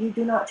forgive, you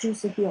do not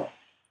choose to heal.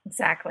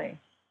 Exactly.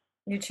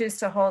 You choose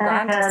to hold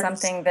on to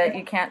something that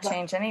you can't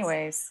change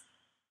anyways.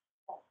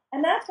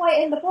 And that's why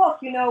in the book,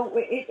 you know,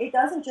 it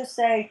doesn't just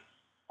say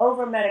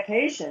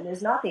over-medication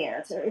is not the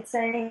answer. It's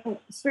saying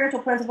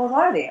spiritual principles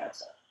are the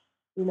answer.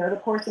 You know, the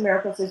Course in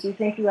Miracles says you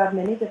think you have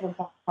many different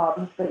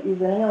problems, but you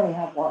really only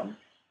have one,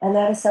 and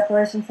that is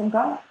separation from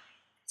God.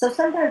 So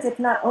sometimes it's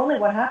not only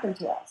what happened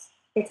to us,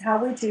 it's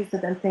how we choose to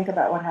then think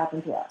about what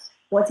happened to us.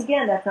 Once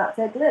again, that's not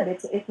said glib.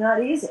 It's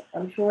not easy.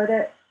 I'm sure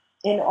that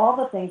in all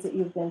the things that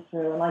you've been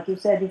through, and like you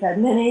said, you've had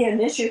many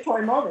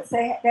initiatory moments.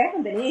 They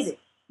haven't been easy.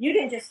 You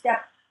didn't just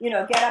get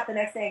up the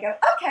next day and go,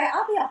 okay,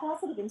 I'll be all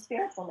positive and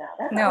spiritual now.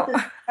 That's no.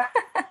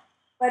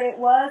 But it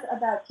was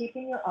about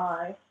keeping your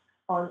eye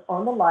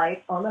on the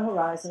light, on the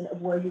horizon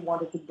of where you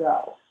wanted to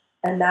go.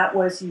 And that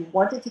was, you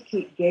wanted to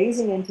keep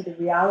gazing into the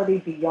reality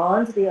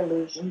beyond the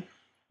illusion,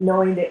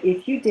 knowing that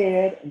if you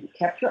did, and you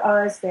kept your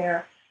eyes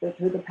there, that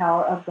through the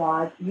power of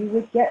God, you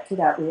would get to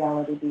that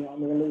reality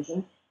beyond the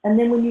illusion. And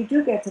then when you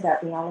do get to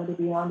that reality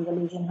beyond the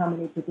illusion, how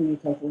many people you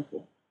take with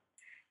you?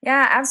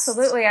 Yeah,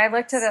 absolutely. I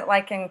looked at it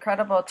like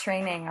incredible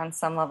training on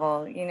some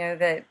level, you know,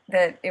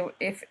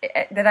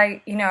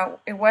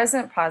 it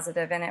wasn't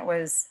positive and it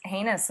was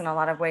heinous in a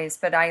lot of ways,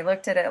 but I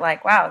looked at it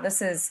like, wow,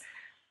 this is,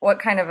 what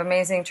kind of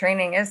amazing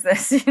training is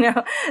this, you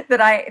know,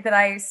 that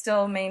I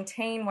still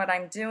maintain what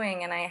I'm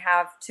doing, and I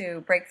have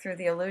to break through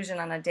the illusion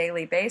on a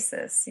daily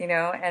basis, you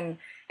know, and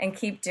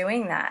keep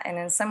doing that. And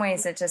in some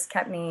ways it just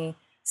kept me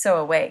so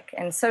awake,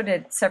 and so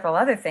did several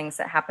other things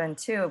that happened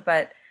too,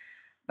 but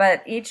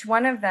each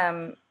one of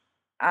them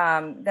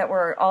that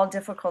were all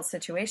difficult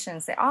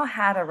situations, they all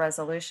had a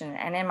resolution.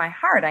 And in my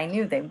heart, I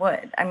knew they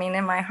would. I mean,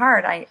 in my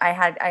heart,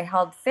 I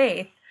held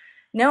faith,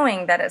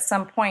 knowing that at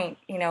some point,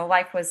 you know,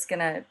 life was going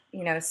to,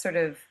 you know, sort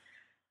of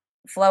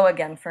flow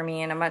again for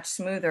me in a much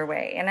smoother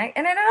way. And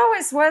it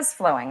always was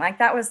flowing. Like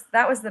that was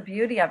the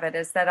beauty of it,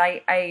 is that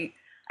I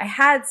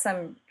had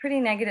some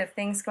pretty negative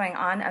things going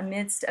on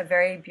amidst a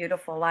very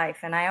beautiful life.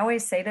 And I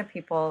always say to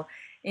people,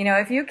 you know,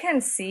 if you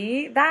can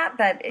see that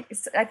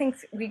I think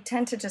we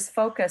tend to just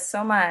focus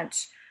so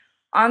much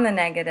on the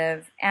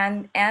negative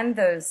and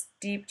those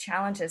deep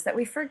challenges, that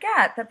we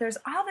forget that there's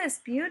all this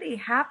beauty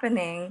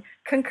happening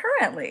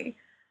concurrently.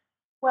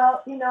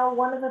 Well,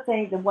 one of the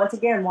things, and once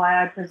again,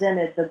 why I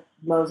presented the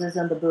Moses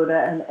and the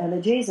Buddha and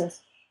the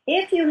Jesus.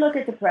 If you look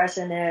at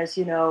depression as,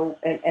 and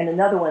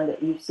another one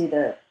that you see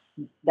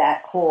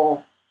that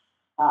whole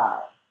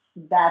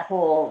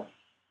scam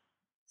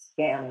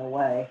in a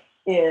way,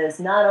 is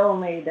not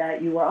only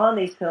that you are on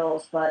these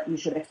pills, but you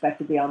should expect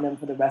to be on them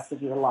for the rest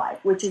of your life,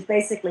 which is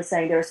basically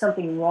saying there's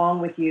something wrong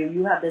with you,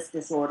 you have this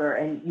disorder,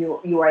 and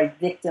you are a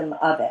victim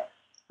of it.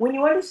 When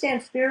you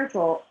understand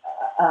spiritual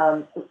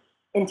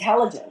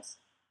intelligence,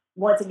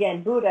 once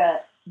again,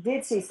 Buddha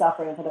did see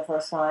suffering for the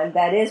first time.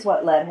 That is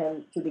what led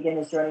him to begin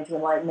his journey to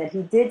enlightenment.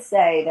 He did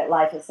say that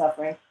life is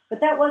suffering, but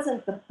that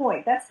wasn't the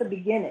point. That's the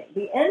beginning.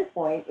 The end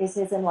point is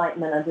his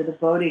enlightenment under the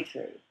Bodhi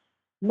tree.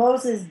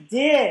 Moses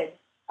did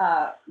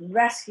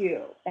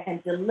rescue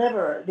and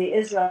deliver the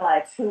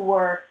Israelites who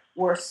were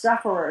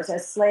sufferers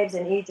as slaves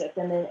in Egypt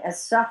and then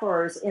as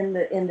sufferers in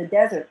the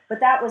desert.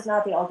 But that was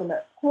not the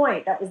ultimate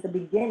point. That was the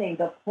beginning.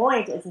 The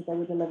point is that they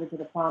were delivered to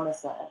the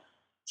promised land.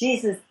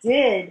 Jesus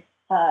did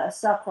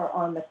suffer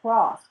on the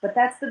cross, but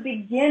that's the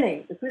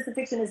beginning. The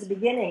crucifixion is the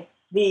beginning.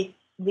 The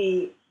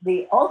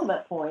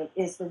ultimate point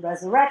is the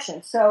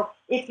resurrection. So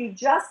if you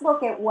just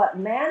look at what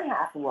man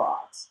hath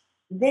wrought,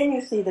 then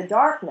you see the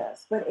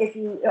darkness. But if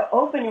you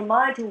open your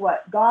mind to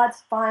what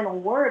God's final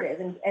word is,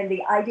 and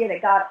the idea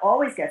that God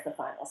always gets the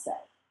final say,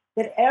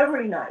 that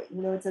every night,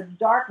 it's a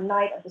dark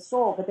night of the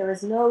soul, but there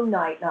is no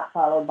night not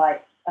followed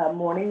by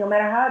morning, no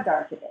matter how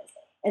dark it is.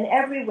 And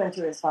every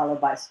winter is followed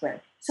by spring.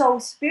 So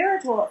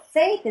spiritual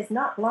faith is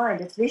not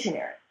blind, it's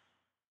visionary.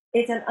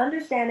 It's an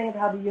understanding of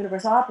how the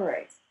universe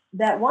operates.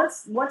 That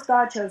once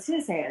God shows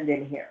his hand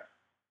in here,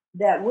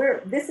 that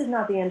this is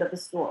not the end of the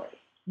story.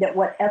 That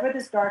whatever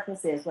this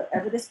darkness is,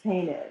 whatever this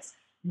pain is,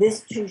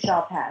 this too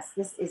shall pass.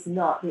 This is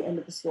not the end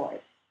of the story.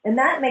 And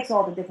that makes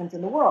all the difference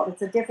in the world. It's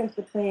the difference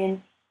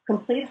between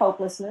complete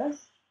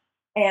hopelessness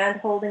and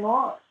holding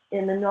on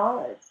in the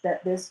knowledge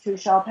that this too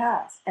shall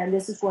pass. And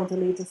this is going to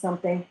lead to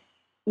something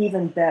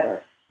even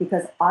better,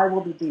 because I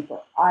will be deeper.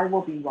 I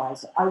will be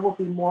wiser. I will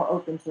be more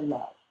open to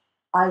love.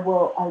 I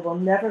will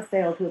never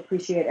fail to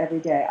appreciate every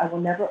day. I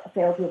will never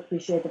fail to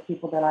appreciate the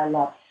people that I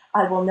love.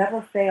 I will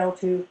never fail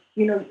to,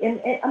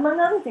 and among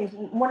other things,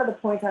 one of the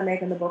points I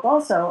make in the book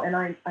also, and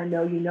I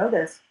know you know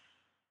this,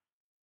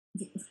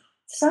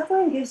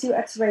 suffering gives you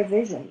X-ray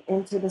vision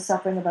into the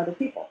suffering of other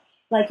people.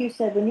 Like you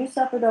said, when you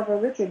suffered over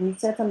Richard, and you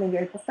said something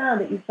very profound,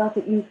 that you felt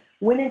that you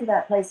went into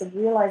that place of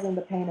realizing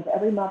the pain of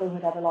every mother who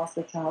had ever lost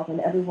a child and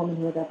every woman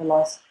who had ever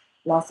lost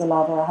a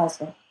love or a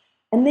husband.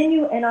 And then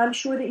and I'm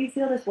sure that you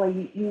feel this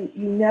way, you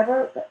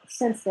never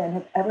since then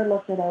have ever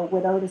looked at a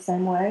widow the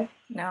same way.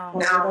 No.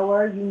 Or a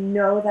widower, you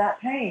know that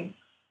pain.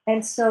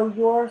 And so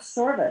your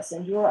service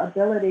and your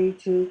ability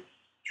to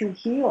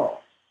heal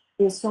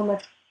is so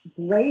much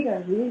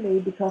greater, really,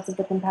 because of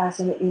the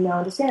compassion that you now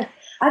understand.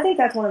 I think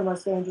that's one of the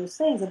most dangerous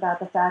things about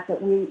the fact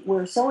that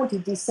we're so into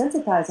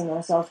desensitizing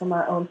ourselves from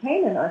our own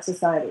pain in our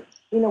society.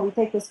 We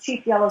take this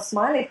cheap yellow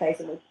smiley face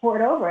and we pour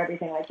it over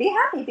everything, like, be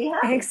happy, be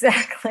happy.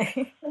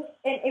 Exactly.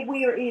 And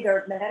we are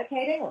either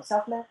medicating or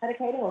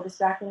self-medicating or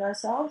distracting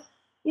ourselves.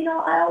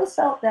 I always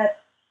felt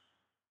that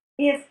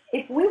if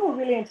we were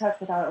really in touch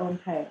with our own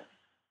pain,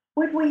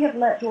 would we have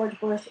let George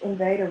Bush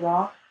invade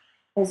Iraq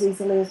as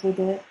easily as we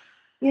did?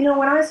 When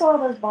I saw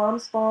those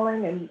bombs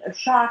falling and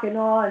shock and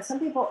awe, and some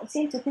people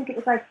seemed to think it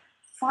was like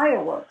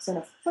fireworks in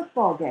a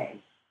football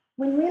game,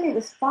 when really it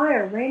was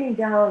fire raining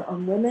down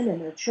on women and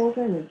their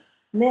children, and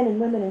men and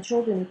women and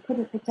children who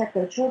couldn't protect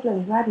their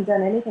children, who hadn't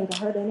done anything to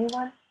hurt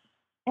anyone.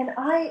 And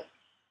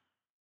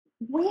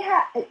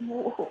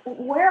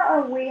where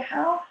are we?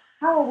 How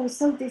are we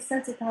so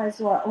desensitized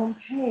to our own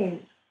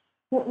pain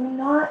that we're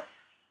not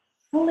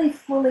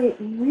fully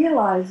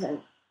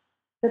realizing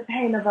the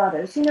pain of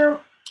others?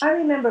 I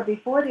remember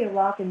before the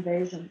Iraq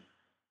invasion,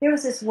 there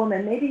was this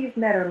woman, maybe you've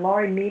met her,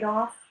 Laurie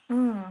Meadoff.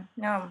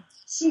 No.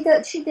 She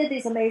did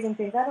these amazing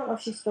things. I don't know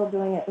if she's still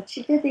doing it, but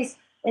she did these,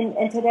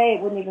 and today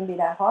it wouldn't even be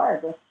that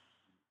hard,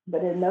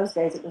 but in those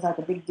days it was like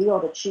a big deal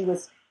that she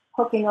was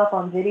hooking up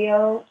on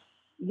video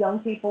young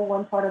people,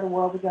 one part of the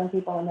world with young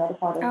people, another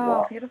part of the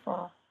world. Oh,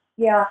 beautiful.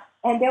 Yeah,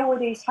 and there were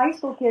these high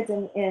school kids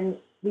in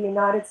the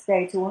United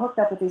States who were hooked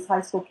up with these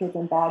high school kids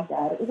in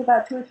Baghdad. It was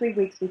about 2 or 3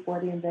 weeks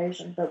before the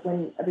invasion, but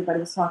when everybody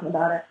was talking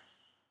about it.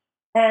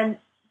 And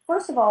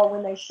first of all,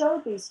 when they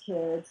showed these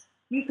kids,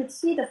 you could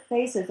see the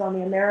faces on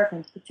the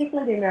Americans,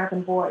 particularly the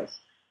American boys,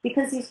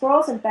 because these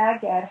girls in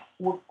Baghdad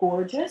were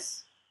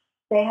gorgeous.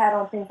 They had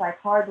on things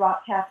like Hard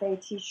Rock Cafe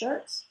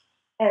T-shirts.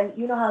 And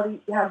you know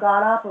how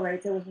God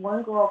operates. There was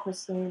one girl,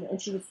 Christine, and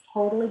she was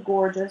totally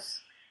gorgeous,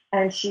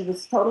 and she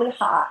was totally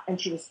hot,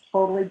 and she was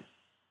totally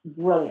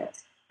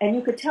brilliant. And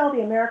you could tell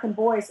the American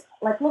boys,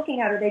 like looking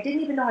at her, they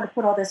didn't even know how to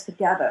put all this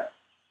together.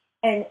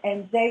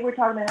 And they were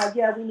talking about how,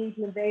 yeah, we need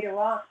to invade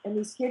Iraq. And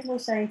these kids were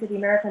saying to the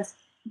Americans,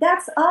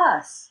 that's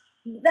us.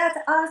 That's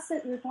us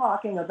that you're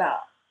talking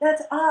about.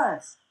 That's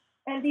us.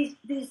 And these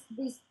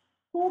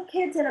cool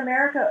kids in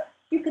America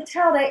you could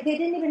tell they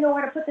didn't even know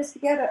how to put this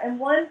together. And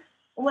one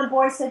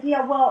boy said,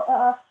 yeah,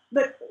 well,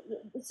 but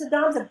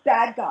Saddam's a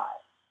bad guy.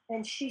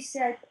 And she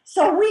said,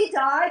 so we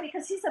die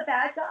because he's a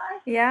bad guy?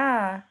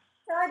 Yeah.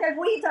 And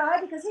we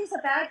die because he's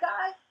a bad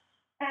guy?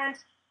 And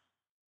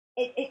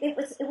it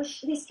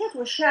was these kids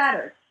were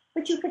shattered.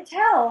 But you could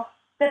tell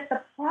that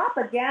the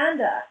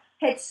propaganda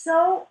had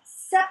so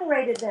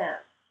separated them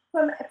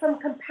from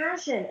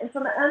compassion and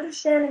from an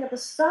understanding of the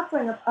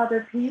suffering of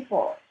other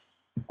people.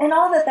 And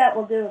all that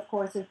will do, of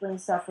course, is bring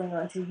suffering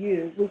onto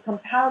you. We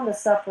compound the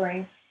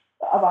suffering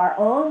of our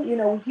own.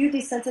 If you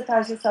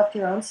desensitize yourself to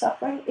your own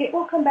suffering, it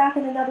will come back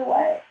in another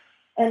way.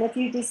 And if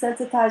you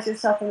desensitize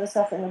yourself from the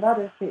suffering of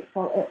other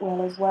people, it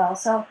will as well.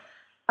 So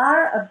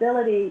our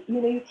ability,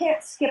 you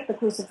can't skip the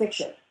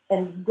crucifixion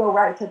and go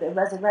right to the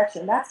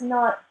resurrection. That's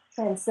not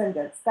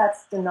transcendence.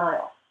 That's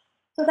denial.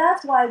 So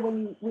that's why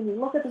when you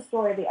look at the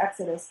story of the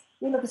Exodus,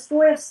 the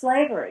story of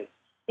slavery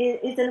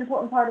is an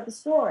important part of the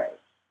story.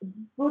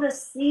 Buddha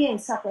seeing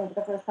suffering for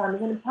the first time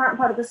is an important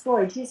part of the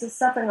story. Jesus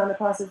suffering on the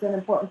cross is an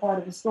important part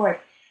of the story.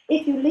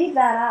 If you leave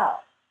that out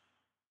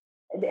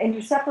and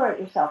you separate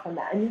yourself from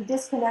that and you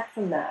disconnect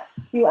from that,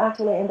 you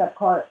actually end up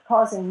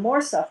causing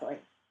more suffering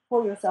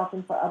for yourself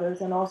and for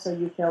others, and also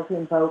you fail to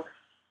invoke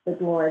the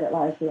glory that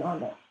lies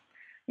beyond it.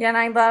 Yeah, and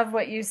I love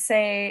what you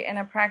say in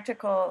a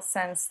practical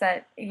sense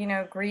that,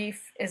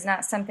 grief is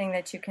not something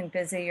that you can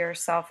busy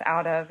yourself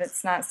out of.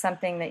 It's not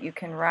something that you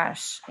can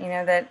rush.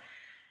 That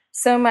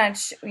so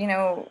much,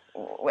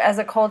 as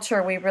a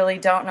culture, we really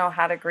don't know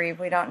how to grieve.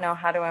 We don't know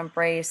how to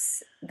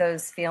embrace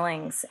those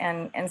feelings.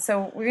 And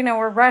so,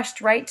 we're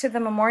rushed right to the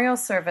memorial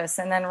service.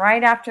 And then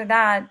right after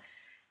that,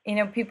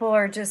 people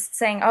are just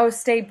saying, oh,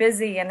 stay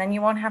busy, and then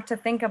you won't have to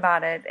think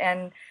about it.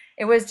 And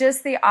it was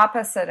just the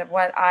opposite of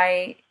what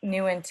I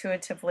knew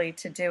intuitively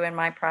to do in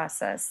my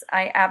process.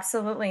 I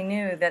absolutely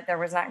knew that there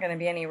was not going to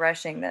be any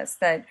rushing this,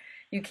 that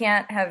you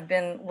can't have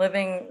been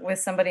living with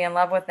somebody in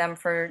love with them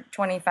for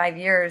 25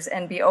 years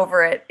and be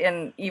over it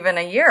in even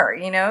a year,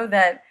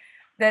 that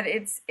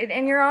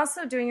and you're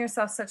also doing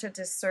yourself such a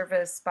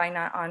disservice by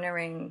not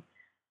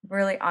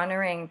really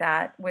honoring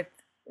that with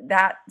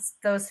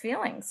those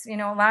feelings,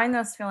 allowing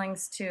those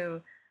feelings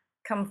to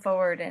come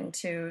forward and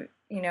to,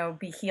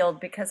 be healed.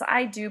 Because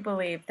I do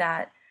believe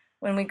that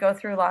when we go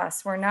through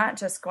loss, we're not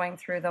just going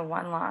through the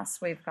one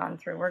loss we've gone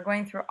through. We're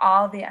going through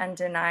all the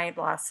undenied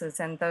losses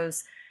and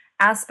those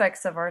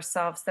aspects of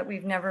ourselves that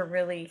we've never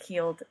really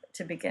healed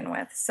to begin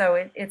with.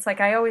 So it's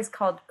like I always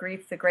called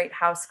grief the great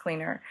house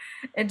cleaner.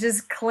 It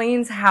just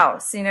cleans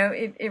house.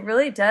 It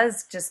really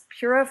does just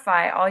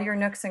purify all your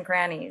nooks and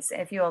crannies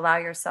if you allow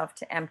yourself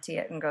to empty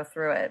it and go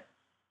through it.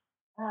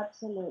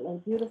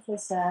 Absolutely. Beautifully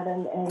said.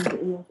 And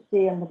you'll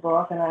see in the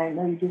book, and I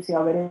know you do see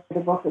already, the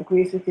book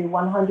agrees with you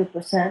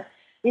 100%.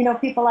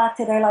 People act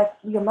today like,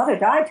 your mother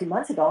died 2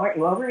 months ago. Aren't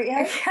you over it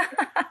yet?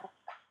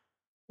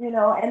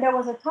 And there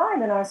was a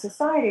time in our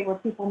society where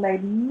people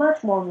made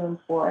much more room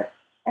for it.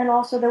 And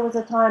also there was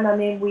a time,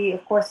 we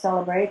of course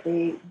celebrate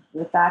the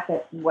fact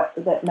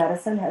that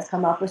medicine has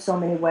come up with so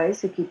many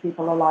ways to keep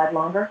people alive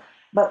longer.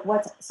 But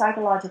what's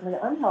psychologically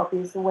unhealthy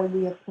is the way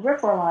we have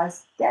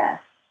peripheralized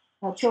death.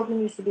 Children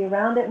used to be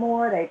around it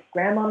more.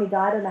 Grandmommy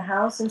died in the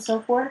house and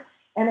so forth.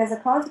 And as a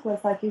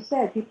consequence, like you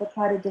said, people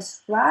try to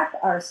distract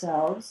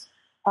ourselves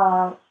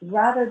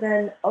rather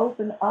than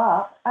open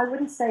up. I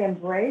wouldn't say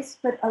embrace,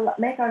 but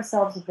make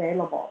ourselves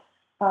available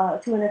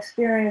to an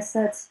experience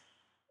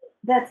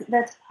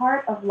that's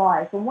part of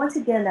life. And once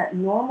again, that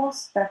normal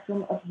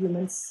spectrum of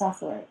human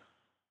suffering.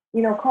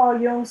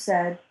 Carl Jung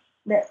said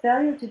that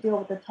failure to deal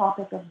with the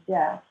topic of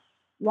death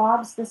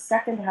robs the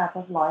second half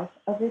of life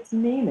of its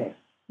meaning.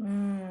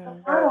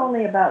 Not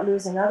only about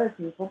losing other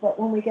people, but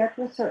when we get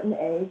to a certain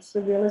age,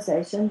 the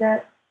realization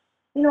that,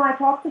 I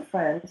talk to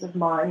friends of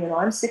mine,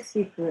 I'm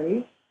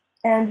 63,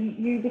 and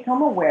you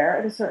become aware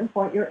at a certain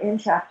point you're in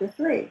chapter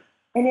 3.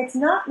 And it's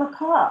not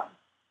macabre.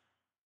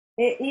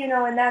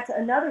 And that's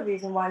another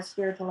reason why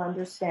spiritual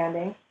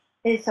understanding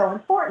is so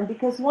important,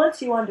 because once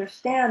you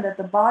understand that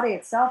the body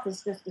itself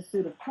is just a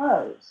suit of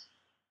clothes,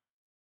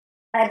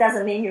 that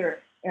doesn't mean you're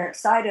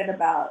excited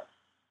about,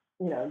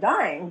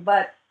 dying,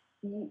 but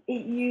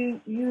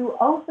you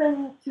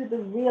open to the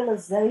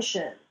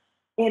realization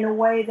in a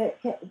way that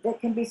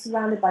can be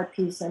surrounded by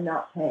peace and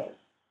not pain.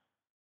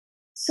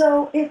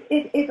 So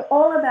it's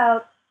all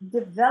about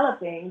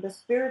developing the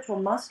spiritual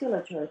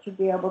musculature to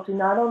be able to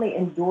not only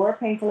endure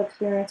painful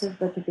experiences,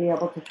 but to be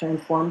able to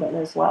transform them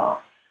as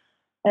well.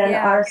 And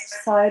our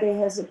society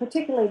has,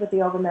 particularly with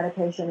the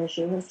over-medication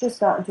issue, has just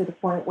gotten to the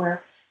point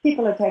where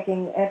people are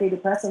taking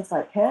antidepressants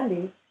like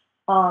candy,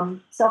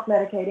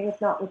 self-medicating, if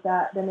not with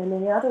that, then in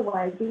any other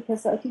way,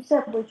 because like you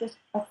said, we're just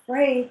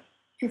afraid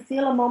to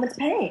feel a moment's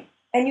pain.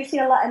 And you see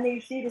a lot, and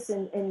you see this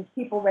in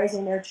people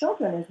raising their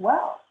children as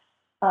well.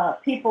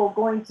 People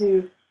going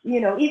to,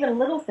 even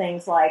little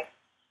things like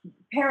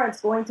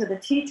parents going to the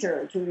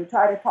teacher to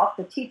try to talk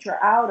the teacher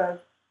out of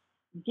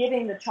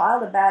giving the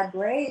child a bad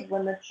grade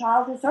when the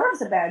child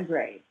deserves a bad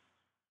grade.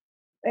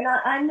 And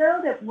I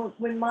know that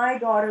when my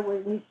daughter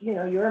was,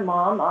 you're a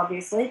mom,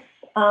 obviously,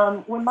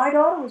 when my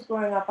daughter was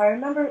growing up, I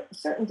remember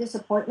certain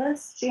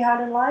disappointments she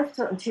had in life,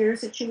 certain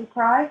tears that she would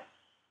cry.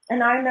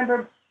 And I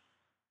remember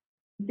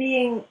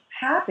being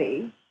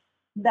happy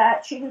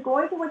that she was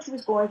going through what she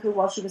was going through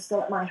while she was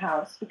still at my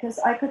house, because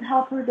I could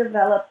help her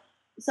develop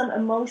some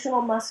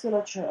emotional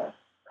musculature,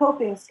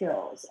 coping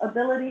skills,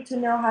 ability to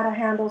know how to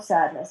handle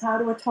sadness, how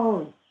to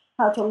atone,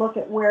 how to look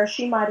at where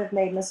she might have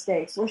made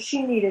mistakes, where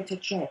she needed to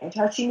change,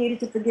 how she needed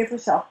to forgive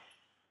herself,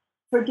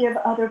 forgive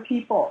other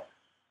people,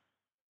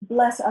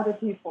 bless other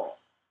people,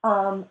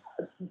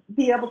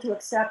 be able to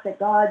accept that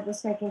God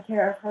was taking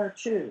care of her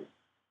too.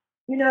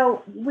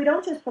 We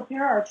don't just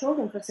prepare our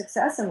children for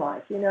success in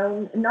life.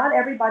 Not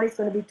everybody's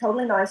going to be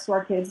totally nice to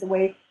our kids the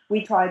way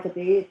we tried to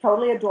be,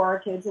 totally adore our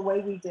kids the way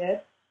we did.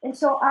 And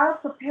so our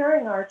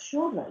preparing our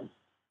children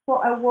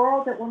for a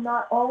world that will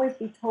not always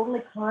be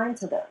totally kind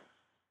to them,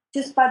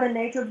 just by the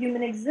nature of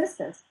human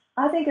existence,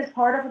 I think is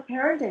part of a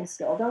parenting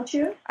skill, don't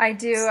you? I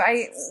do.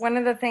 One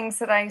of the things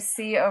that I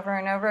see over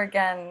and over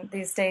again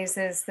these days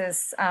is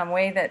this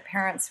way that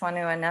parents want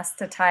to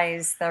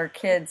anesthetize their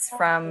kids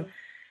from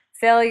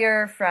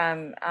failure,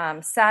 from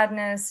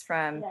sadness,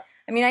 from,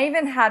 I mean, I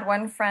even had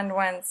one friend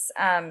once,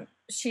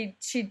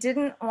 she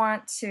didn't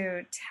want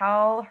to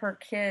tell her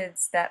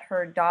kids that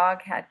her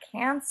dog had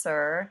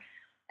cancer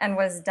and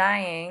was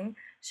dying.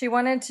 She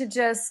wanted to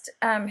just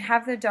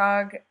have the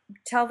dog,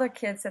 tell the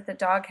kids that the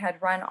dog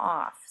had run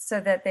off so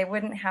that they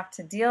wouldn't have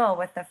to deal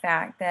with the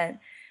fact that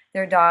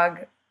their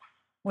dog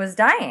was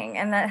dying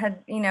and that had,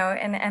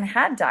 and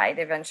had died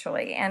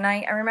eventually. And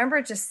I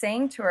remember just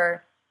saying to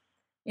her,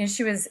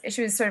 she was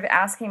sort of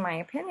asking my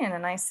opinion,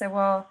 and I said,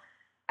 well,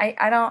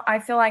 I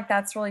feel like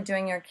that's really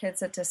doing your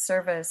kids a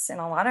disservice in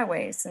a lot of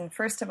ways. And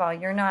first of all,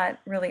 you're not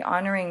really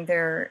honoring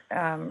their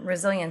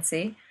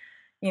resiliency.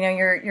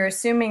 You're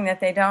assuming that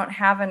they don't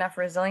have enough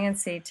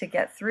resiliency to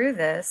get through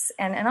this.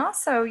 And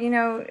also,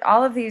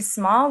 all of these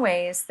small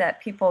ways that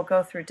people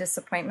go through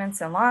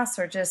disappointments and loss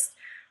are just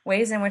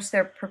ways in which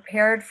they're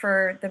prepared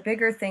for the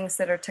bigger things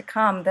that are to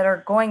come, that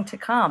are going to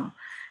come.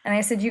 And I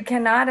said, you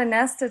cannot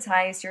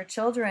anesthetize your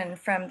children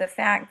from the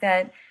fact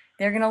that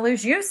they're going to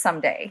lose you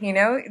someday.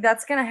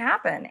 That's going to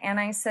happen. And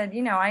I said,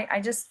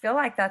 I just feel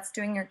like that's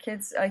doing your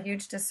kids a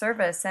huge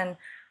disservice. And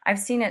I've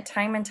seen it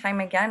time and time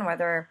again,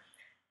 whether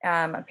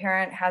a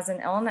parent has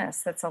an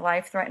illness that's a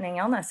life-threatening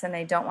illness and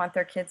they don't want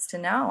their kids to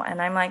know.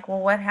 And I'm like, well,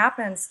 what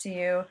happens to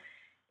you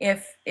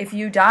if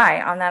you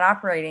die on that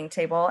operating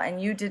table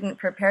and you didn't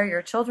prepare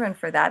your children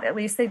for that? At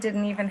least they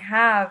didn't even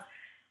have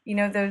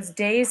those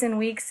days and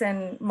weeks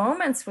and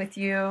moments with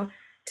you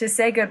to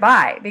say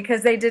goodbye,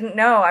 because they didn't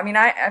know. I mean,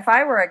 if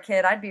I were a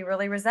kid, I'd be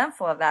really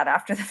resentful of that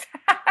after the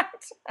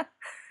fact.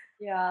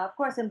 Yeah, of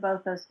course, in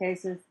both those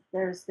cases,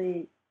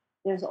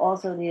 there's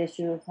also the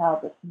issue of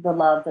how the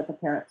love that the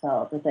parent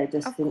felt, that they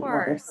just didn't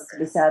want their kids to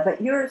be sad.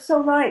 But you're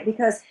so right,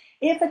 because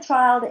if a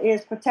child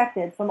is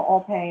protected from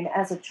all pain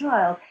as a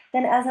child,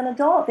 then as an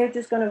adult, they're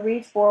just going to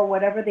reach for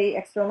whatever the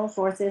external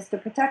source is to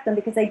protect them,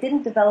 because they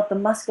didn't develop the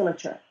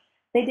musculature.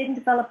 They didn't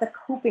develop the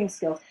coping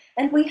skills.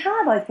 And we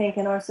have, I think,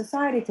 in our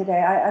society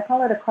today, I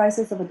call it a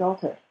crisis of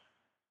adulthood.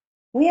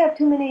 We have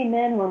too many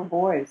men who are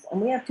boys,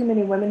 and we have too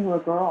many women who are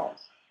girls.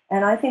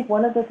 And I think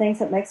one of the things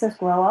that makes us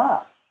grow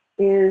up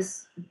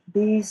is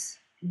these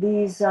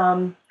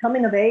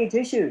coming of age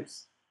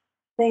issues,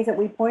 things that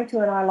we point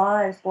to in our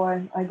lives.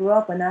 Boy, I grew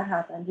up when that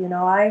happened.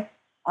 I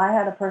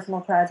had a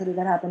personal tragedy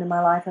that happened in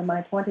my life in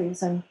my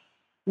 20s, and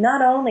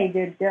not only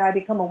did I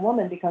become a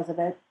woman because of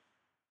it,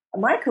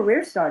 my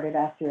career started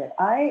after it.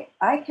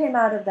 I came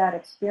out of that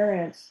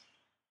experience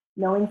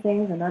knowing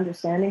things and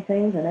understanding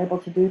things and able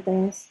to do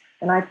things,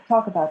 and I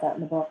talk about that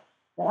in the book,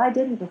 that I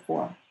didn't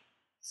before.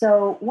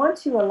 So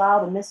once you allow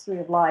the mystery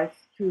of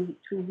life to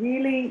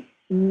really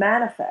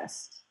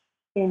manifest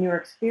in your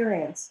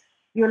experience,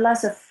 you're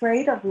less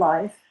afraid of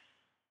life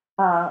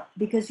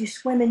because you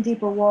swim in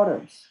deeper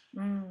waters.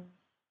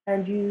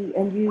 And you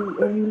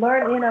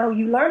learn,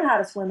 you learn how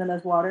to swim in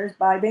those waters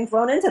by being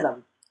thrown into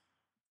them.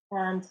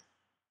 And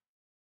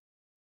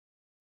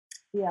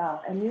yeah,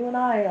 and you and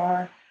I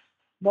are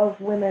both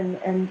women,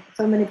 and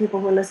so many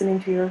people who are listening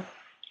to your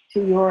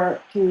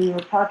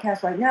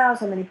podcast right now,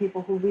 so many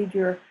people who read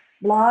your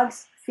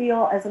blogs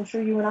feel, as I'm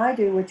sure you and I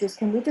do, which is,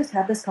 can we just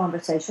have this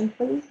conversation,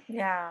 please?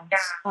 Yeah.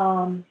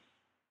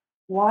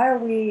 Why are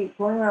we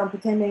going around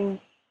pretending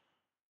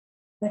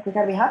like we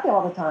got to be happy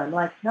all the time?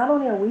 Like, not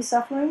only are we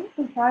suffering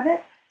in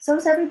private, so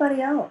is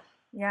everybody else.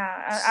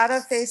 Yeah, out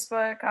of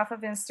Facebook, off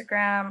of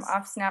Instagram,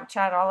 off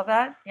Snapchat, all of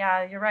that.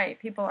 Yeah, you're right.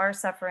 People are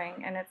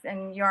suffering,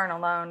 and you aren't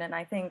alone. And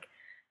I think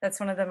that's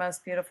one of the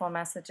most beautiful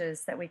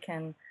messages that we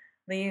can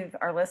leave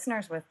our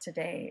listeners with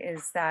today,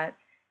 is that,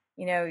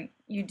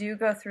 you do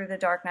go through the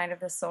dark night of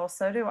the soul.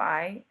 So do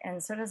I,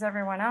 and so does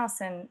everyone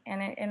else. And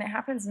it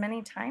happens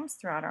many times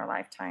throughout our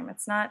lifetime.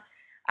 It's not.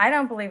 I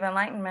don't believe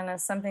enlightenment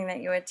is something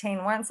that you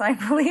attain once. I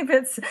believe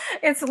it's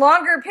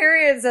longer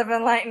periods of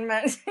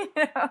enlightenment.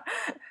 I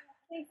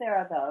think there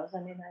are those. I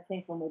mean, I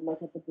think when we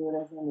look at the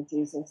Buddhas and the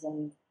Jesus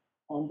and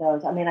and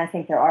those. I mean, I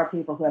think there are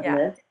people who have Yeah.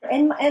 lived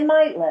and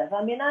might live.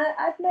 I mean,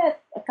 I've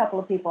met a couple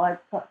of people. I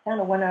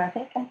kind of wonder. I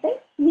think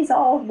he's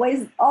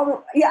always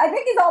I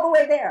think he's all the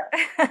way there.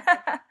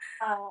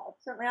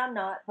 Certainly, I'm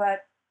not,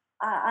 but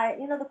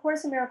the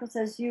Course in Miracles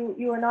says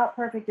you are not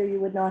perfect, or you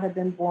would not have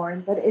been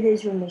born. But it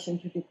is your mission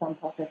to become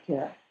perfect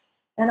here.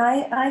 And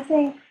I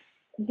think,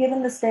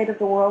 given the state of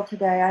the world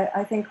today,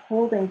 I think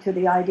holding to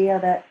the idea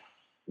that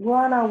we're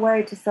on our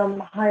way to some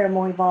higher,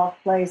 more evolved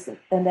place,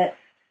 and that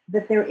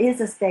there is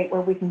a state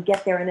where we can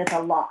get there, and it's a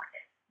lock.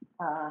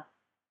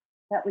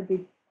 That would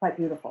be quite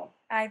beautiful.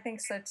 I think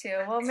so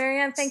too. Well,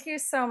 Marianne, thank you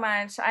so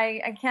much.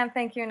 I can't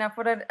thank you enough.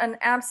 What an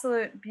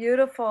absolute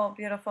beautiful,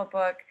 beautiful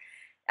book.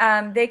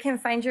 They can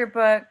find your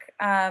book,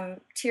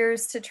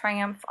 Tears to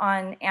Triumph,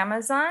 on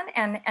Amazon,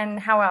 and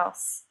how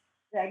else?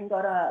 I can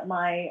go to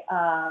my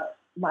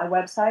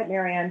website,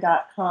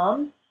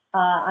 marianne.com.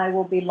 I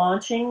will be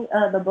launching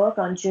the book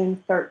on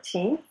June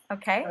 13th.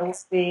 Okay. There will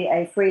be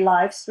a free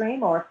live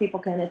stream, or people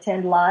can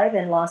attend live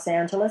in Los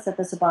Angeles at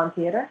the Saban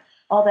Theater.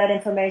 All that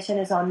information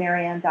is on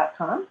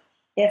marianne.com.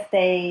 If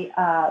they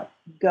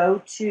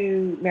go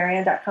to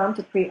marianne.com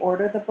to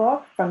pre-order the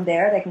book, from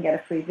there they can get a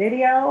free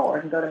video, or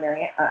can go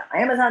to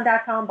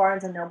Amazon.com,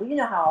 Barnes & Noble. You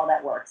know how all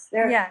that works.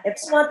 Yeah. If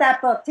you want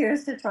that book,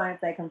 Tears to Triumph,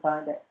 they can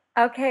find it.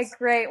 Okay,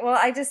 great. Well,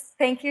 I just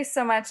thank you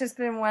so much. It's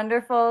been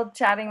wonderful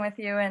chatting with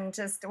you, and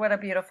just what a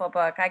beautiful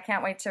book. I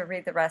can't wait to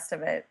read the rest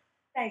of it.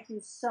 Thank you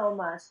so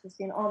much,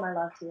 Christine. All my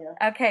love to you.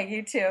 Okay,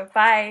 you too.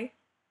 Bye.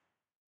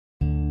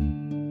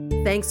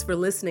 Thanks for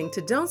listening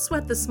to Don't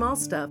Sweat the Small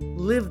Stuff,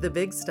 Live the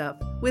Big Stuff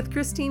with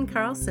Christine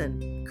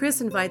Carlson.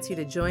 Chris invites you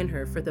to join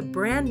her for the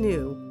brand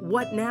new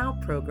What Now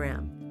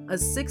program, a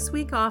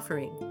 6-week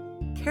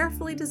offering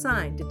carefully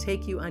designed to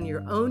take you on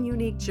your own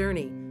unique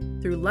journey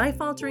through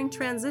life-altering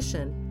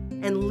transition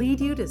and lead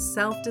you to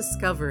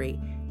self-discovery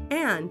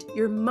and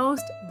your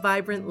most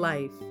vibrant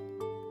life.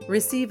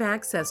 Receive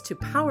access to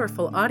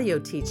powerful audio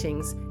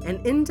teachings, an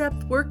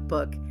in-depth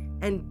workbook,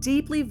 and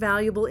deeply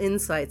valuable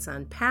insights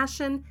on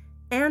passion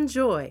and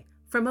joy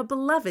from a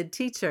beloved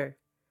teacher.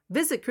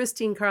 Visit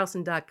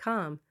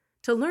ChristineCarlson.com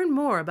to learn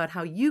more about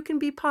how you can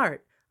be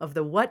part of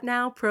the What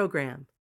Now program.